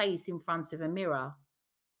face to face in front of a mirror?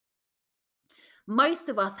 Most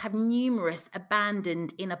of us have numerous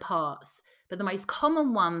abandoned inner parts, but the most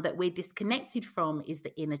common one that we're disconnected from is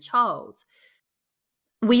the inner child.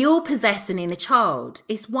 We all possess an inner child.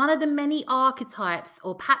 It's one of the many archetypes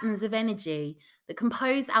or patterns of energy that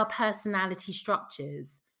compose our personality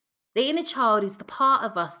structures. The inner child is the part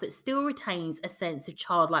of us that still retains a sense of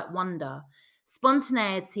childlike wonder,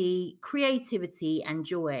 spontaneity, creativity, and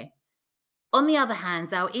joy. On the other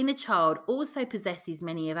hand, our inner child also possesses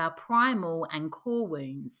many of our primal and core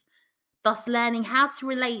wounds. Thus, learning how to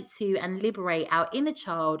relate to and liberate our inner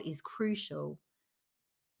child is crucial.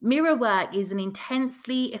 Mirror work is an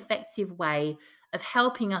intensely effective way of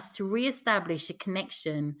helping us to re-establish a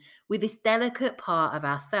connection with this delicate part of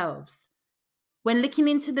ourselves. When looking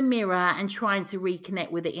into the mirror and trying to reconnect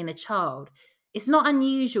with the inner child, It's not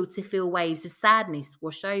unusual to feel waves of sadness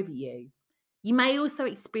wash over you. You may also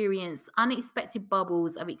experience unexpected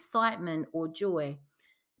bubbles of excitement or joy,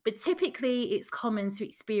 but typically it's common to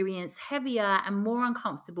experience heavier and more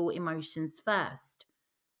uncomfortable emotions first.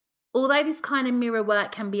 Although this kind of mirror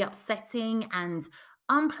work can be upsetting and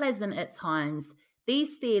unpleasant at times,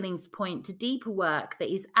 these feelings point to deeper work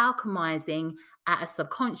that is alchemizing at a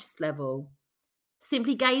subconscious level.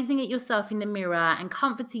 Simply gazing at yourself in the mirror and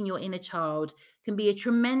comforting your inner child can be a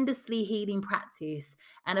tremendously healing practice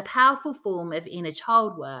and a powerful form of inner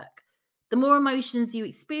child work. The more emotions you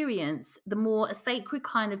experience, the more a sacred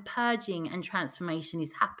kind of purging and transformation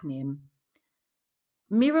is happening.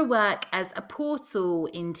 Mirror work as a portal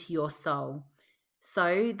into your soul.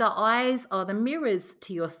 So the eyes are the mirrors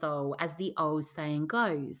to your soul, as the old saying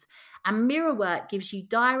goes. And mirror work gives you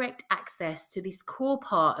direct access to this core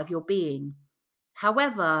part of your being.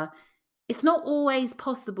 However, it's not always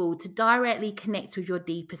possible to directly connect with your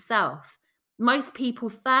deeper self. Most people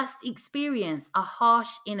first experience a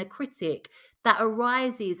harsh inner critic that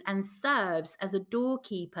arises and serves as a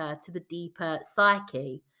doorkeeper to the deeper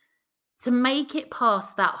psyche. To make it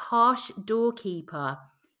past that harsh doorkeeper,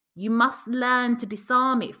 you must learn to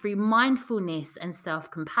disarm it through mindfulness and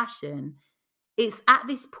self-compassion. It's at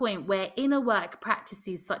this point where inner work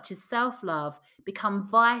practices such as self-love become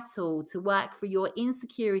vital to work through your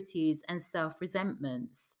insecurities and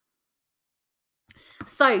self-resentments.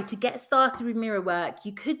 So, to get started with mirror work,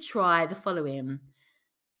 you could try the following.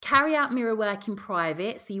 Carry out mirror work in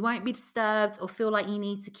private so you won't be disturbed or feel like you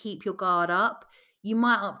need to keep your guard up. You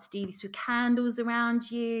might opt to do this with candles around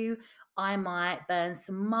you. I might burn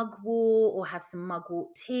some mugwort or have some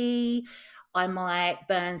mugwort tea. I might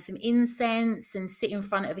burn some incense and sit in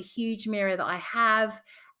front of a huge mirror that I have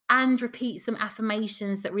and repeat some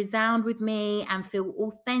affirmations that resound with me and feel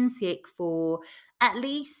authentic for at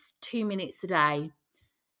least 2 minutes a day.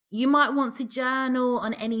 You might want to journal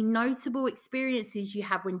on any notable experiences you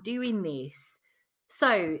have when doing this.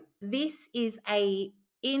 So this is a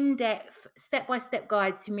in-depth, step-by-step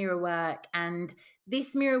guide to mirror work, and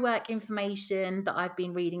this mirror work information that I've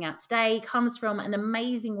been reading out today comes from an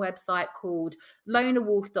amazing website called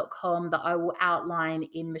lonawolf.com that I will outline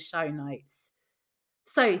in the show notes.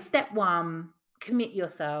 So step 1, commit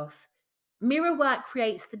yourself. Mirror work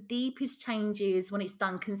creates the deepest changes when it's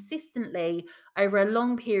done consistently over a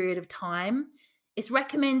long period of time. It's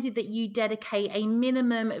recommended that you dedicate a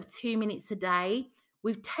minimum of 2 minutes a day,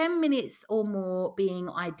 with 10 minutes or more being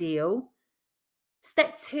ideal.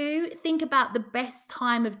 Step 2, think about the best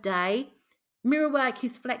time of day. Mirror work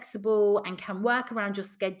is flexible and can work around your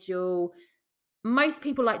schedule. Most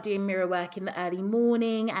people like doing mirror work in the early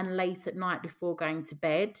morning and late at night before going to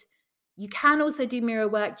bed. You can also do mirror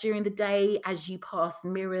work during the day as you pass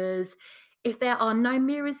mirrors. If there are no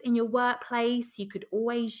mirrors in your workplace, you could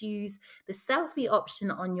always use the selfie option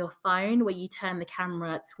on your phone where you turn the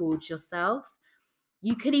camera towards yourself.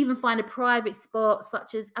 You could even find a private spot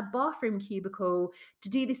such as a bathroom cubicle to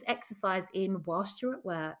do this exercise in whilst you're at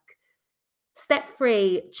work. Step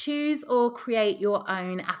 3, choose or create your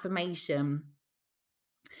own affirmation.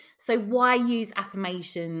 So why use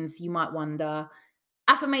affirmations, you might wonder?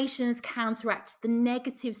 Affirmations counteract the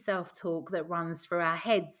negative self-talk that runs through our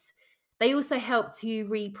heads. They also help to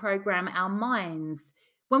reprogram our minds.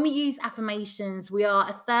 When we use affirmations, we are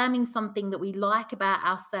affirming something that we like about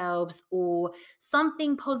ourselves or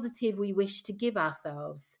something positive we wish to give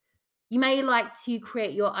ourselves. You may like to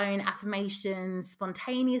create your own affirmations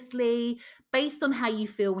spontaneously based on how you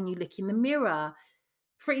feel when you look in the mirror.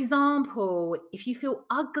 For example, if you feel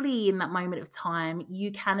ugly in that moment of time,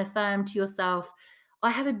 you can affirm to yourself, I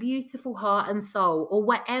have a beautiful heart and soul, or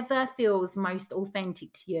whatever feels most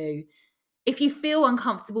authentic to you. If you feel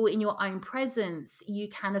uncomfortable in your own presence, you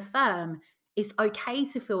can affirm, it's okay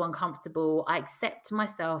to feel uncomfortable. I accept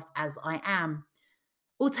myself as I am.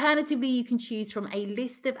 Alternatively, you can choose from a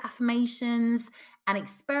list of affirmations and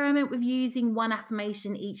experiment with using one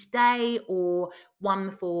affirmation each day or one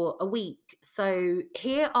for a week. So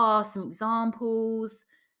here are some examples.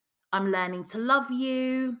 I'm learning to love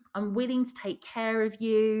you. I'm willing to take care of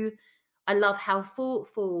you. I love how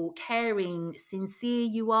thoughtful, caring, sincere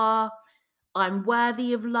you are. I'm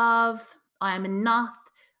worthy of love. I am enough.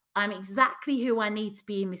 I'm exactly who I need to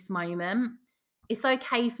be in this moment. It's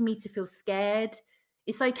okay for me to feel scared.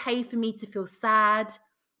 It's okay for me to feel sad.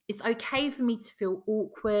 It's okay for me to feel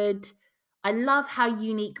awkward. I love how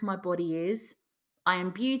unique my body is. I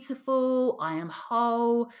am beautiful. I am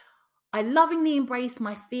whole. I lovingly embrace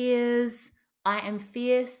my fears. I am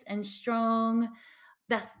fierce and strong.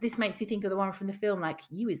 This makes me think of the one from the film, like,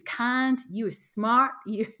 you is kind, you is smart,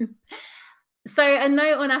 you So, a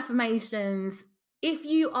note on affirmations: if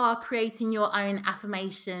you are creating your own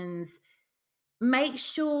affirmations, make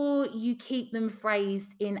sure you keep them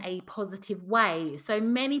phrased in a positive way. So,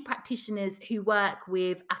 many practitioners who work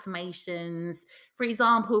with affirmations, for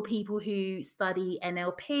example, people who study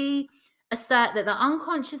NLP, assert that the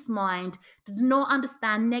unconscious mind does not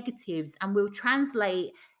understand negatives and will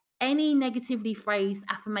translate any negatively phrased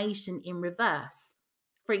affirmation in reverse.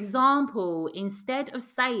 For example, instead of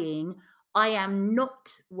saying, I am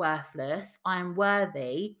not worthless, I am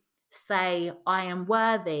worthy, say, I am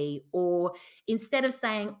worthy. Or instead of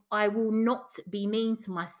saying, I will not be mean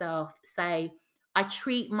to myself, say, I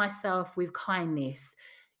treat myself with kindness.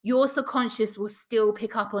 Your subconscious will still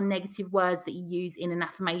pick up on negative words that you use in an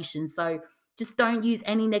affirmation. So just don't use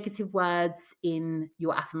any negative words in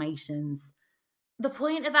your affirmations. The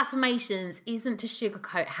point of affirmations isn't to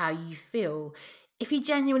sugarcoat how you feel. If you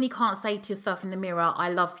genuinely can't say to yourself in the mirror, I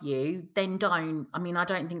love you, then don't. I mean, I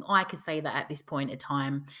don't think I could say that at this point in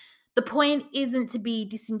time. The point isn't to be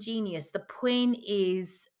disingenuous. The point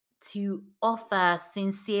is to offer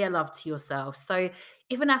sincere love to yourself. So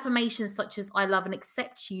if an affirmation such as I love and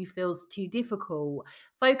accept you feels too difficult,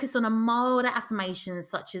 focus on a milder affirmation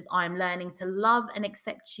such as I'm learning to love and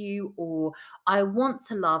accept you, or I want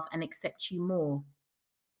to love and accept you more.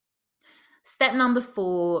 Step number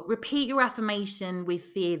 4, repeat your affirmation with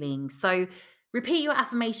feeling. So repeat your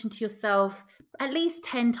affirmation to yourself at least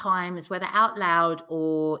 10 times, whether out loud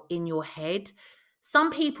or in your head.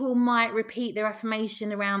 Some people might repeat their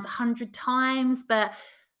affirmation around 100 times, but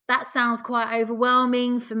that sounds quite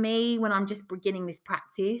overwhelming for me when I'm just beginning this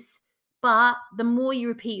practice. But the more you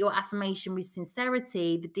repeat your affirmation with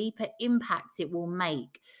sincerity, the deeper impact it will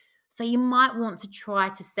make. So you might want to try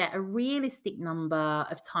to set a realistic number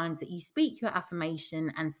of times that you speak your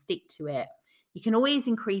affirmation and stick to it. You can always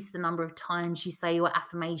increase the number of times you say your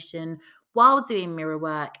affirmation while doing mirror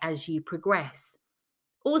work as you progress.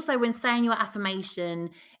 Also, when saying your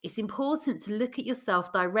affirmation, it's important to look at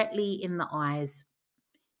yourself directly in the eyes.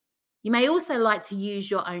 You may also like to use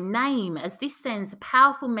your own name, as this sends a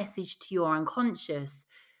powerful message to your unconscious.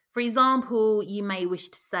 For example, you may wish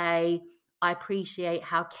to say, I appreciate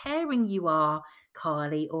how caring you are,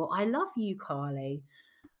 Carly, or I love you, Carly.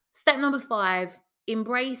 Step number 5,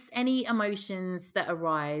 embrace any emotions that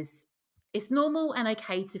arise. It's normal and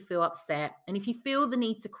okay to feel upset. And if you feel the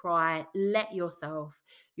need to cry, let yourself.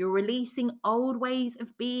 You're releasing old ways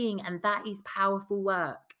of being, and that is powerful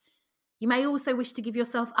work. You may also wish to give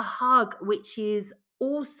yourself a hug, which is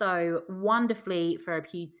also wonderfully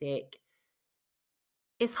therapeutic.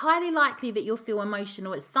 It's highly likely that you'll feel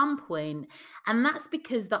emotional at some point, and that's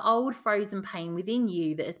because the old frozen pain within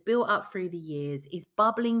you that has built up through the years is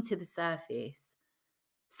bubbling to the surface.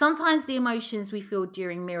 Sometimes the emotions we feel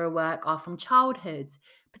during mirror work are from childhood,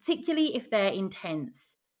 particularly if they're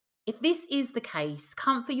intense. If this is the case,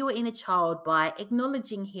 comfort your inner child by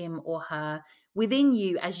acknowledging him or her within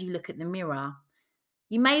you as you look at the mirror.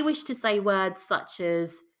 You may wish to say words such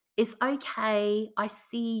as, it's okay, I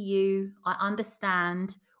see you, I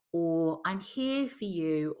understand, or I'm here for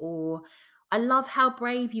you, or I love how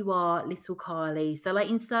brave you are, little Carly. So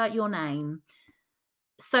insert your name.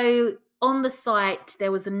 So on the site,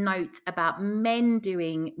 there was a note about men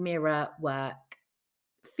doing mirror work.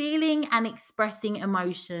 Feeling and expressing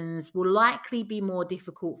emotions will likely be more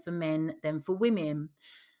difficult for men than for women.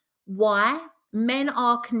 Why? Men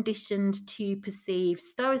are conditioned to perceive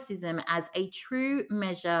stoicism as a true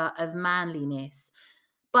measure of manliness.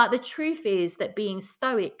 But the truth is that being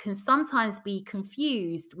stoic can sometimes be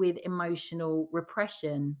confused with emotional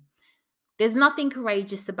repression. There's nothing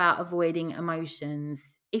courageous about avoiding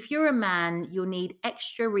emotions. If you're a man, you'll need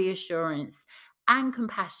extra reassurance and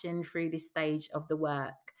compassion through this stage of the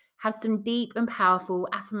work. Have some deep and powerful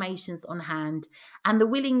affirmations on hand and the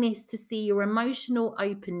willingness to see your emotional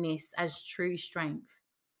openness as true strength.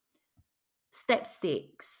 Step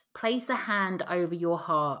 6, place a hand over your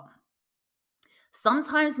heart.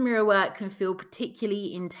 Sometimes mirror work can feel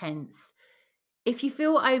particularly intense. If you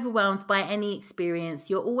feel overwhelmed by any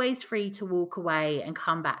experience, you're always free to walk away and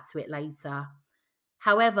come back to it later.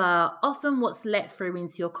 However, often what's let through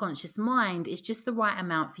into your conscious mind is just the right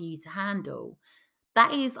amount for you to handle.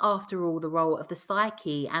 That is, after all, the role of the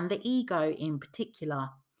psyche and the ego in particular.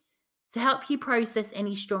 To help you process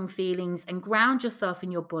any strong feelings and ground yourself in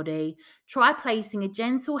your body, try placing a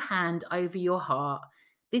gentle hand over your heart.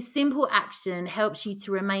 This simple action helps you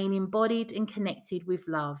to remain embodied and connected with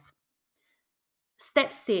love.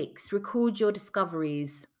 Step 6, record your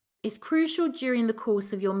discoveries. It's crucial during the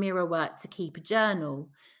course of your mirror work to keep a journal.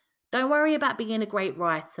 Don't worry about being a great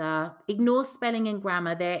writer. Ignore spelling and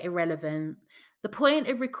grammar, they're irrelevant. The point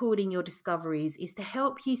of recording your discoveries is to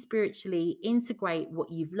help you spiritually integrate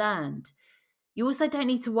what you've learned. You also don't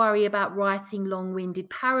need to worry about writing long-winded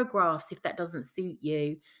paragraphs if that doesn't suit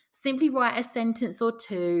you. Simply write a sentence or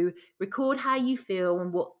two, record how you feel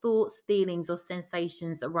and what thoughts, feelings, or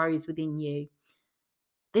sensations arose within you.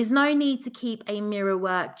 There's no need to keep a mirror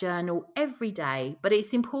work journal every day, but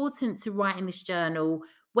it's important to write in this journal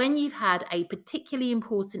when you've had a particularly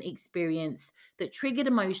important experience that triggered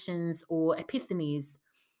emotions or epiphanies.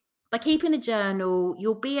 By keeping a journal,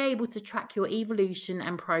 you'll be able to track your evolution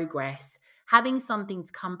and progress, having something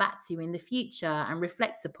to come back to in the future and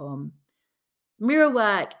reflect upon. Mirror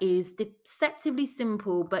work is deceptively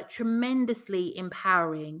simple but tremendously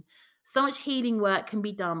empowering. So much healing work can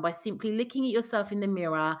be done by simply looking at yourself in the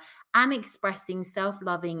mirror and expressing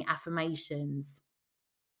self-loving affirmations.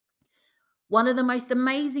 One of the most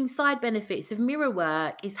amazing side benefits of mirror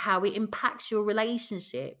work is how it impacts your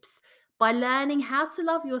relationships. By learning how to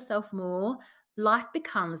love yourself more, life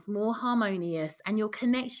becomes more harmonious and your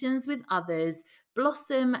connections with others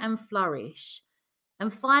blossom and flourish.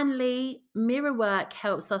 And finally, mirror work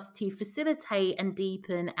helps us to facilitate and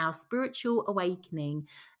deepen our spiritual awakening,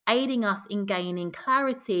 aiding us in gaining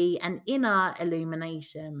clarity and inner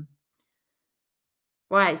illumination.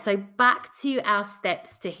 Right, so back to our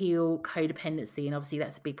steps to heal codependency. And obviously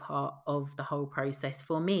that's a big part of the whole process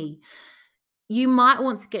for me. You might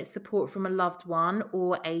want to get support from a loved one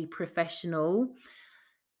or a professional.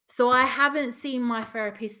 So I haven't seen my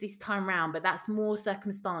therapist this time round, but that's more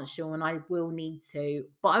circumstantial and I will need to.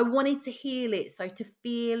 But I wanted to heal it, so to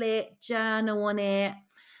feel it, journal on it.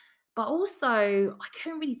 But also I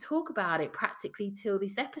couldn't really talk about it practically till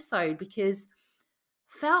this episode because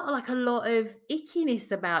felt like a lot of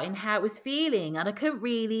ickiness about in how it was feeling, and I couldn't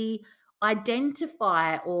really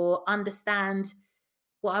identify or understand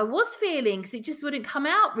what I was feeling because it just wouldn't come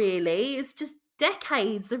out really. It's just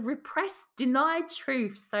decades of repressed, denied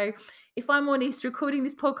truth. So if I'm honest, recording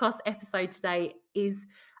this podcast episode today is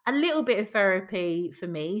a little bit of therapy for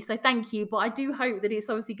me. So thank you. But I do hope that it's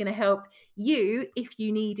obviously going to help you if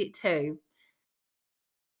you need it too.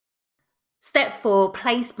 Step 4,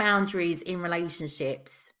 place boundaries in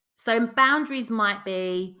relationships. So boundaries might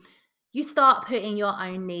be you start putting your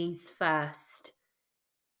own needs first.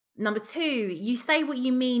 Number 2, you say what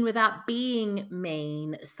you mean without being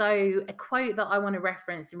mean. So a quote that I want to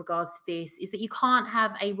reference in regards to this is that you can't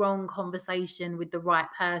have a wrong conversation with the right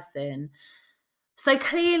person. So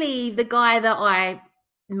clearly the guy that I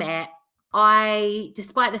met,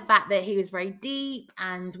 despite the fact that he was very deep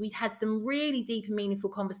and we'd had some really deep and meaningful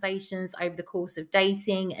conversations over the course of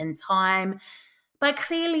dating and time, but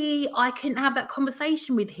clearly I couldn't have that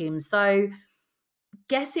conversation with him. So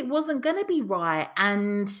guess it wasn't going to be right.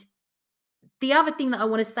 And the other thing that I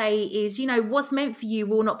want to say is, what's meant for you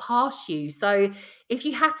will not pass you. So if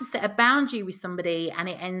you have to set a boundary with somebody and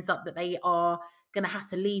it ends up that they are going to have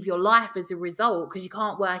to leave your life as a result because you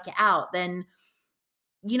can't work it out, then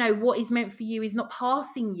what is meant for you is not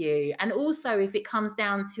passing you. And also if it comes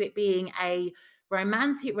down to it being a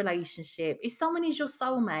romantic relationship, if someone is your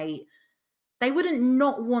soulmate, they wouldn't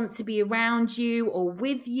not want to be around you or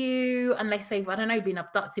with you unless they've, been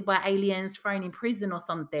abducted by aliens, thrown in prison or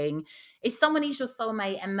something. If someone is your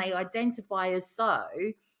soulmate and they identify as so,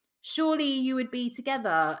 surely you would be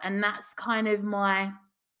together. And that's kind of my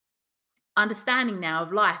understanding now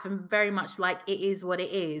of life, and very much like it is what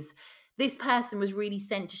it is. This person was really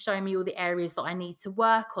sent to show me all the areas that I need to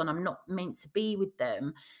work on. I'm not meant to be with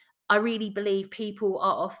them. I really believe people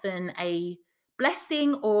are often a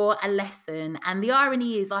blessing or a lesson. And the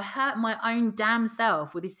irony is I hurt my own damn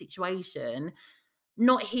self with this situation,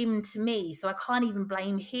 not him to me. So I can't even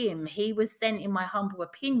blame him. He was sent, in my humble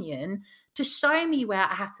opinion, to show me where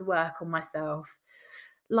I have to work on myself.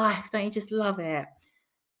 Life, don't you just love it?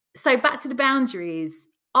 So back to the boundaries,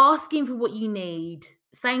 asking for what you need,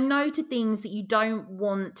 saying no to things that you don't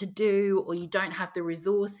want to do or you don't have the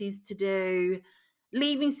resources to do,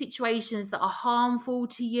 leaving situations that are harmful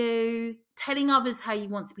to you, telling others how you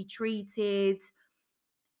want to be treated.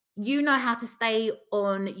 You know how to stay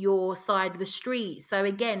on your side of the street. So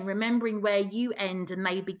again, remembering where you end and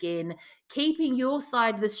they begin, keeping your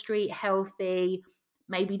side of the street healthy,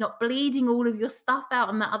 maybe not bleeding all of your stuff out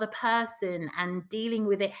on that other person and dealing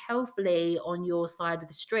with it healthily on your side of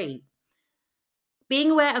the street.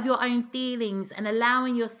 Being aware of your own feelings and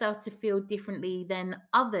allowing yourself to feel differently than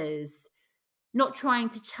others. Not trying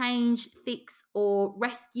to change, fix, or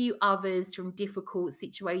rescue others from difficult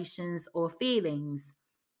situations or feelings.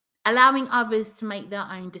 Allowing others to make their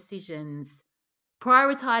own decisions.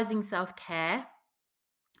 Prioritizing self-care.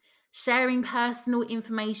 sharing personal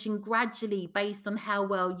information gradually based on how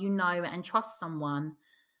well you know and trust someone,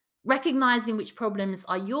 recognizing which problems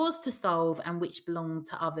are yours to solve and which belong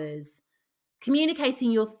to others,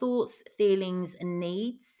 communicating your thoughts, feelings, and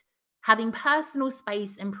needs, having personal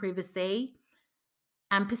space and privacy,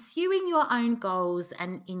 and pursuing your own goals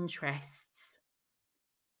and interests.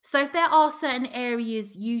 So if there are certain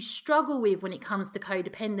areas you struggle with when it comes to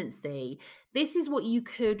codependency, this is what you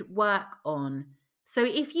could work on. So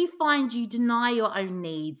if you find you deny your own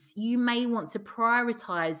needs, you may want to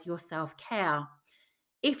prioritize your self-care.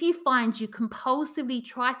 If you find you compulsively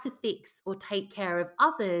try to fix or take care of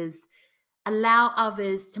others, allow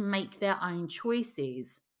others to make their own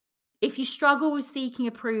choices. If you struggle with seeking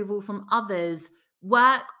approval from others,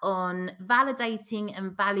 work on validating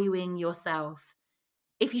and valuing yourself.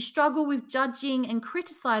 If you struggle with judging and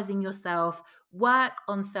criticizing yourself, work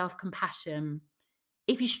on self-compassion.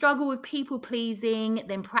 If you struggle with people-pleasing,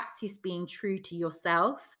 then practice being true to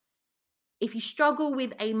yourself. If you struggle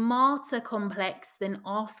with a martyr complex, then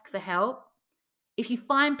ask for help. If you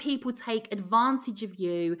find people take advantage of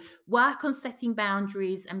you, work on setting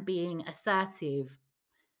boundaries and being assertive.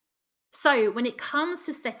 So when it comes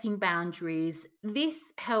to setting boundaries, this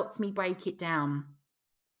helps me break it down.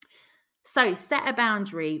 So set a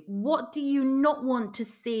boundary. What do you not want to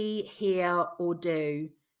see, hear, or do?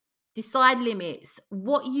 Decide limits,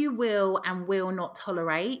 what you will and will not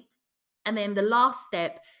tolerate. And then the last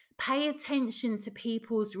step, pay attention to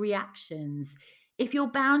people's reactions. If your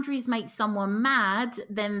boundaries make someone mad,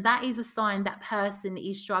 then that is a sign that person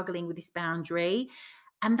is struggling with this boundary.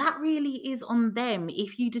 And that really is on them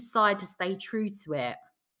if you decide to stay true to it.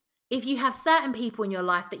 If you have certain people in your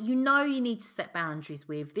life that you know you need to set boundaries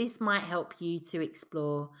with, this might help you to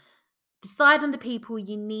explore. Decide on the people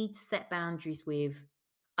you need to set boundaries with.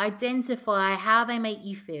 Identify how they make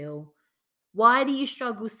you feel. Why do you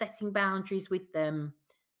struggle setting boundaries with them?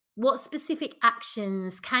 What specific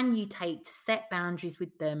actions can you take to set boundaries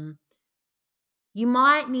with them? You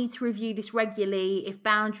might need to review this regularly if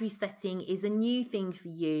boundary setting is a new thing for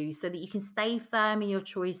you so that you can stay firm in your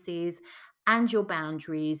choices and your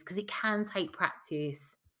boundaries, because it can take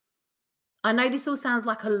practice. I know this all sounds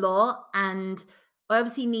like a lot, and I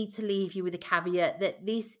obviously need to leave you with a caveat that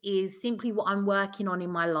this is simply what I'm working on in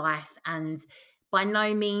my life, and by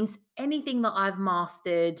no means anything that I've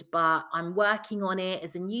mastered, but I'm working on it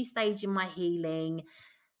as a new stage in my healing.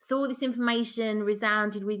 So all this information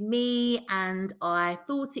resounded with me, and I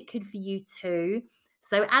thought it could for you too.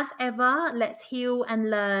 So as ever, let's heal and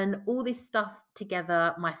learn all this stuff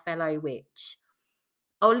together, my fellow witch.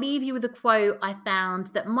 I'll leave you with a quote I found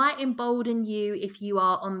that might embolden you if you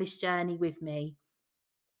are on this journey with me.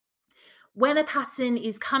 When a pattern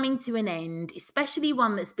is coming to an end, especially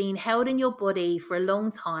one that's been held in your body for a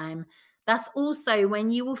long time, that's also when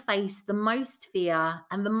you will face the most fear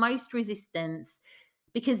and the most resistance,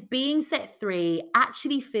 because being set free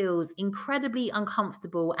actually feels incredibly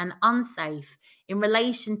uncomfortable and unsafe in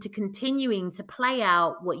relation to continuing to play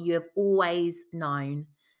out what you have always known.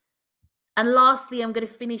 And lastly, I'm going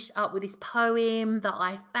to finish up with this poem that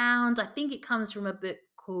I found. I think it comes from a book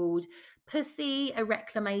called Pussy, a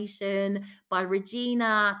Reclamation by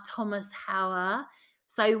Regina Thomas Hauer.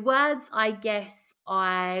 So words, I guess,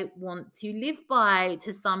 I want to live by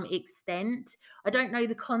to some extent. I don't know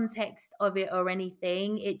the context of it or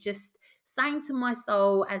anything. It just sang to my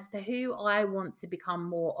soul as to who I want to become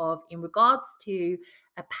more of in regards to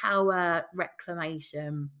a power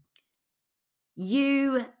reclamation.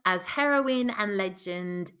 You, as heroine and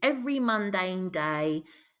legend, every mundane day,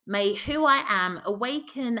 may who I am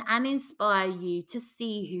awaken and inspire you to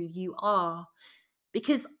see who you are,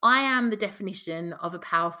 because I am the definition of a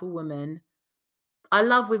powerful woman. I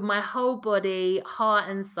love with my whole body, heart,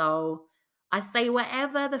 and soul. I say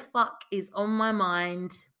whatever the fuck is on my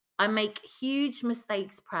mind. I make huge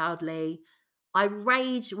mistakes proudly. I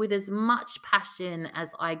rage with as much passion as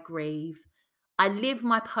I grieve. I live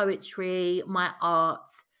my poetry, my art.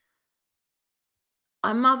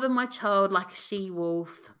 I mother my child like a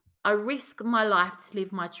she-wolf. I risk my life to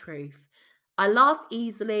live my truth. I laugh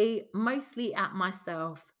easily, mostly at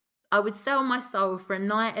myself. I would sell my soul for a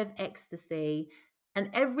night of ecstasy. And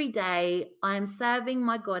every day I am serving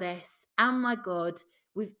my goddess and my God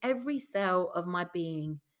with every cell of my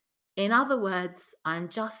being. In other words, I'm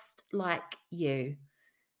just like you.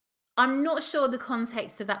 I'm not sure the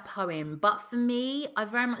context of that poem, but for me, I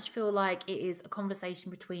very much feel like it is a conversation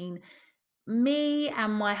between me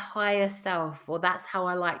and my higher self, or that's how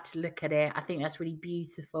I like to look at it. I think that's really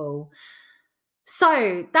beautiful.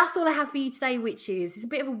 So that's all I have for you today, witches. It's a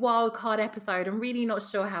bit of a wild card episode. I'm really not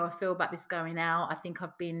sure how I feel about this going out. I think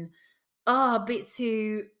I've been a bit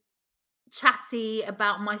too chatty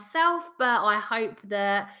about myself, but I hope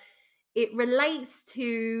that it relates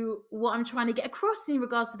to what I'm trying to get across in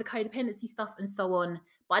regards to the codependency stuff and so on.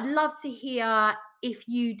 But I'd love to hear if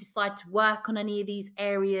you decide to work on any of these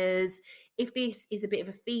areas, if this is a bit of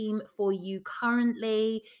a theme for you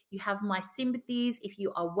currently. You have my sympathies if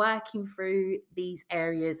you are working through these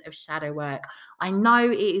areas of shadow work. I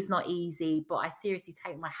know it is not easy, but I seriously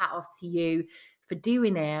take my hat off to you for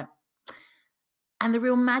doing it. And the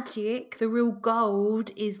real magic, the real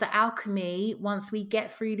gold is the alchemy once we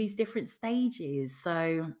get through these different stages.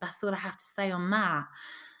 So that's what I have to say on that.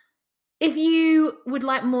 If you would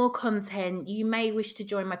like more content, you may wish to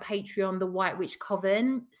join my Patreon, The White Witch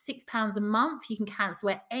Coven. £6 a month. You can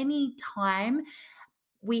cancel at any time.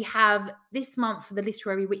 We have this month for the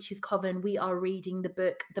Literary Witches Coven, we are reading the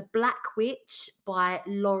book The Black Witch by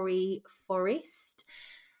Laurie Forrest.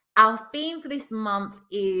 Our theme for this month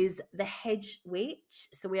is the Hedge Witch.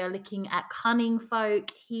 So we are looking at cunning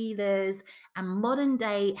folk, healers, and modern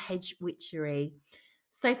day hedge witchery.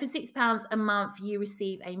 So for £6 a month, you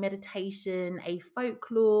receive a meditation, a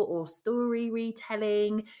folklore or story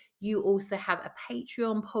retelling. You also have a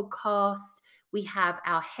Patreon podcast. We have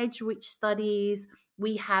our hedge witch studies.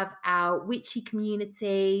 We have our witchy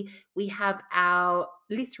community. We have our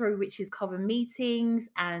Literary Witches Coven meetings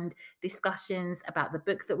and discussions about the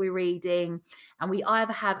book that we're reading. And we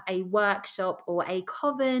either have a workshop or a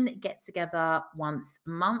coven get together once a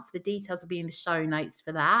month. The details will be in the show notes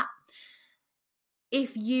for that.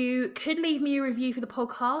 If you could leave me a review for the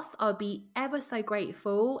podcast, I'll be ever so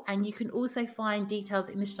grateful. And you can also find details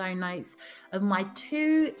in the show notes of my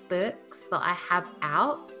 2 books that I have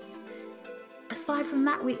out. Aside from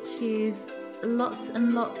that, which is lots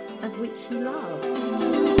and lots of witchy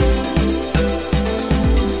love.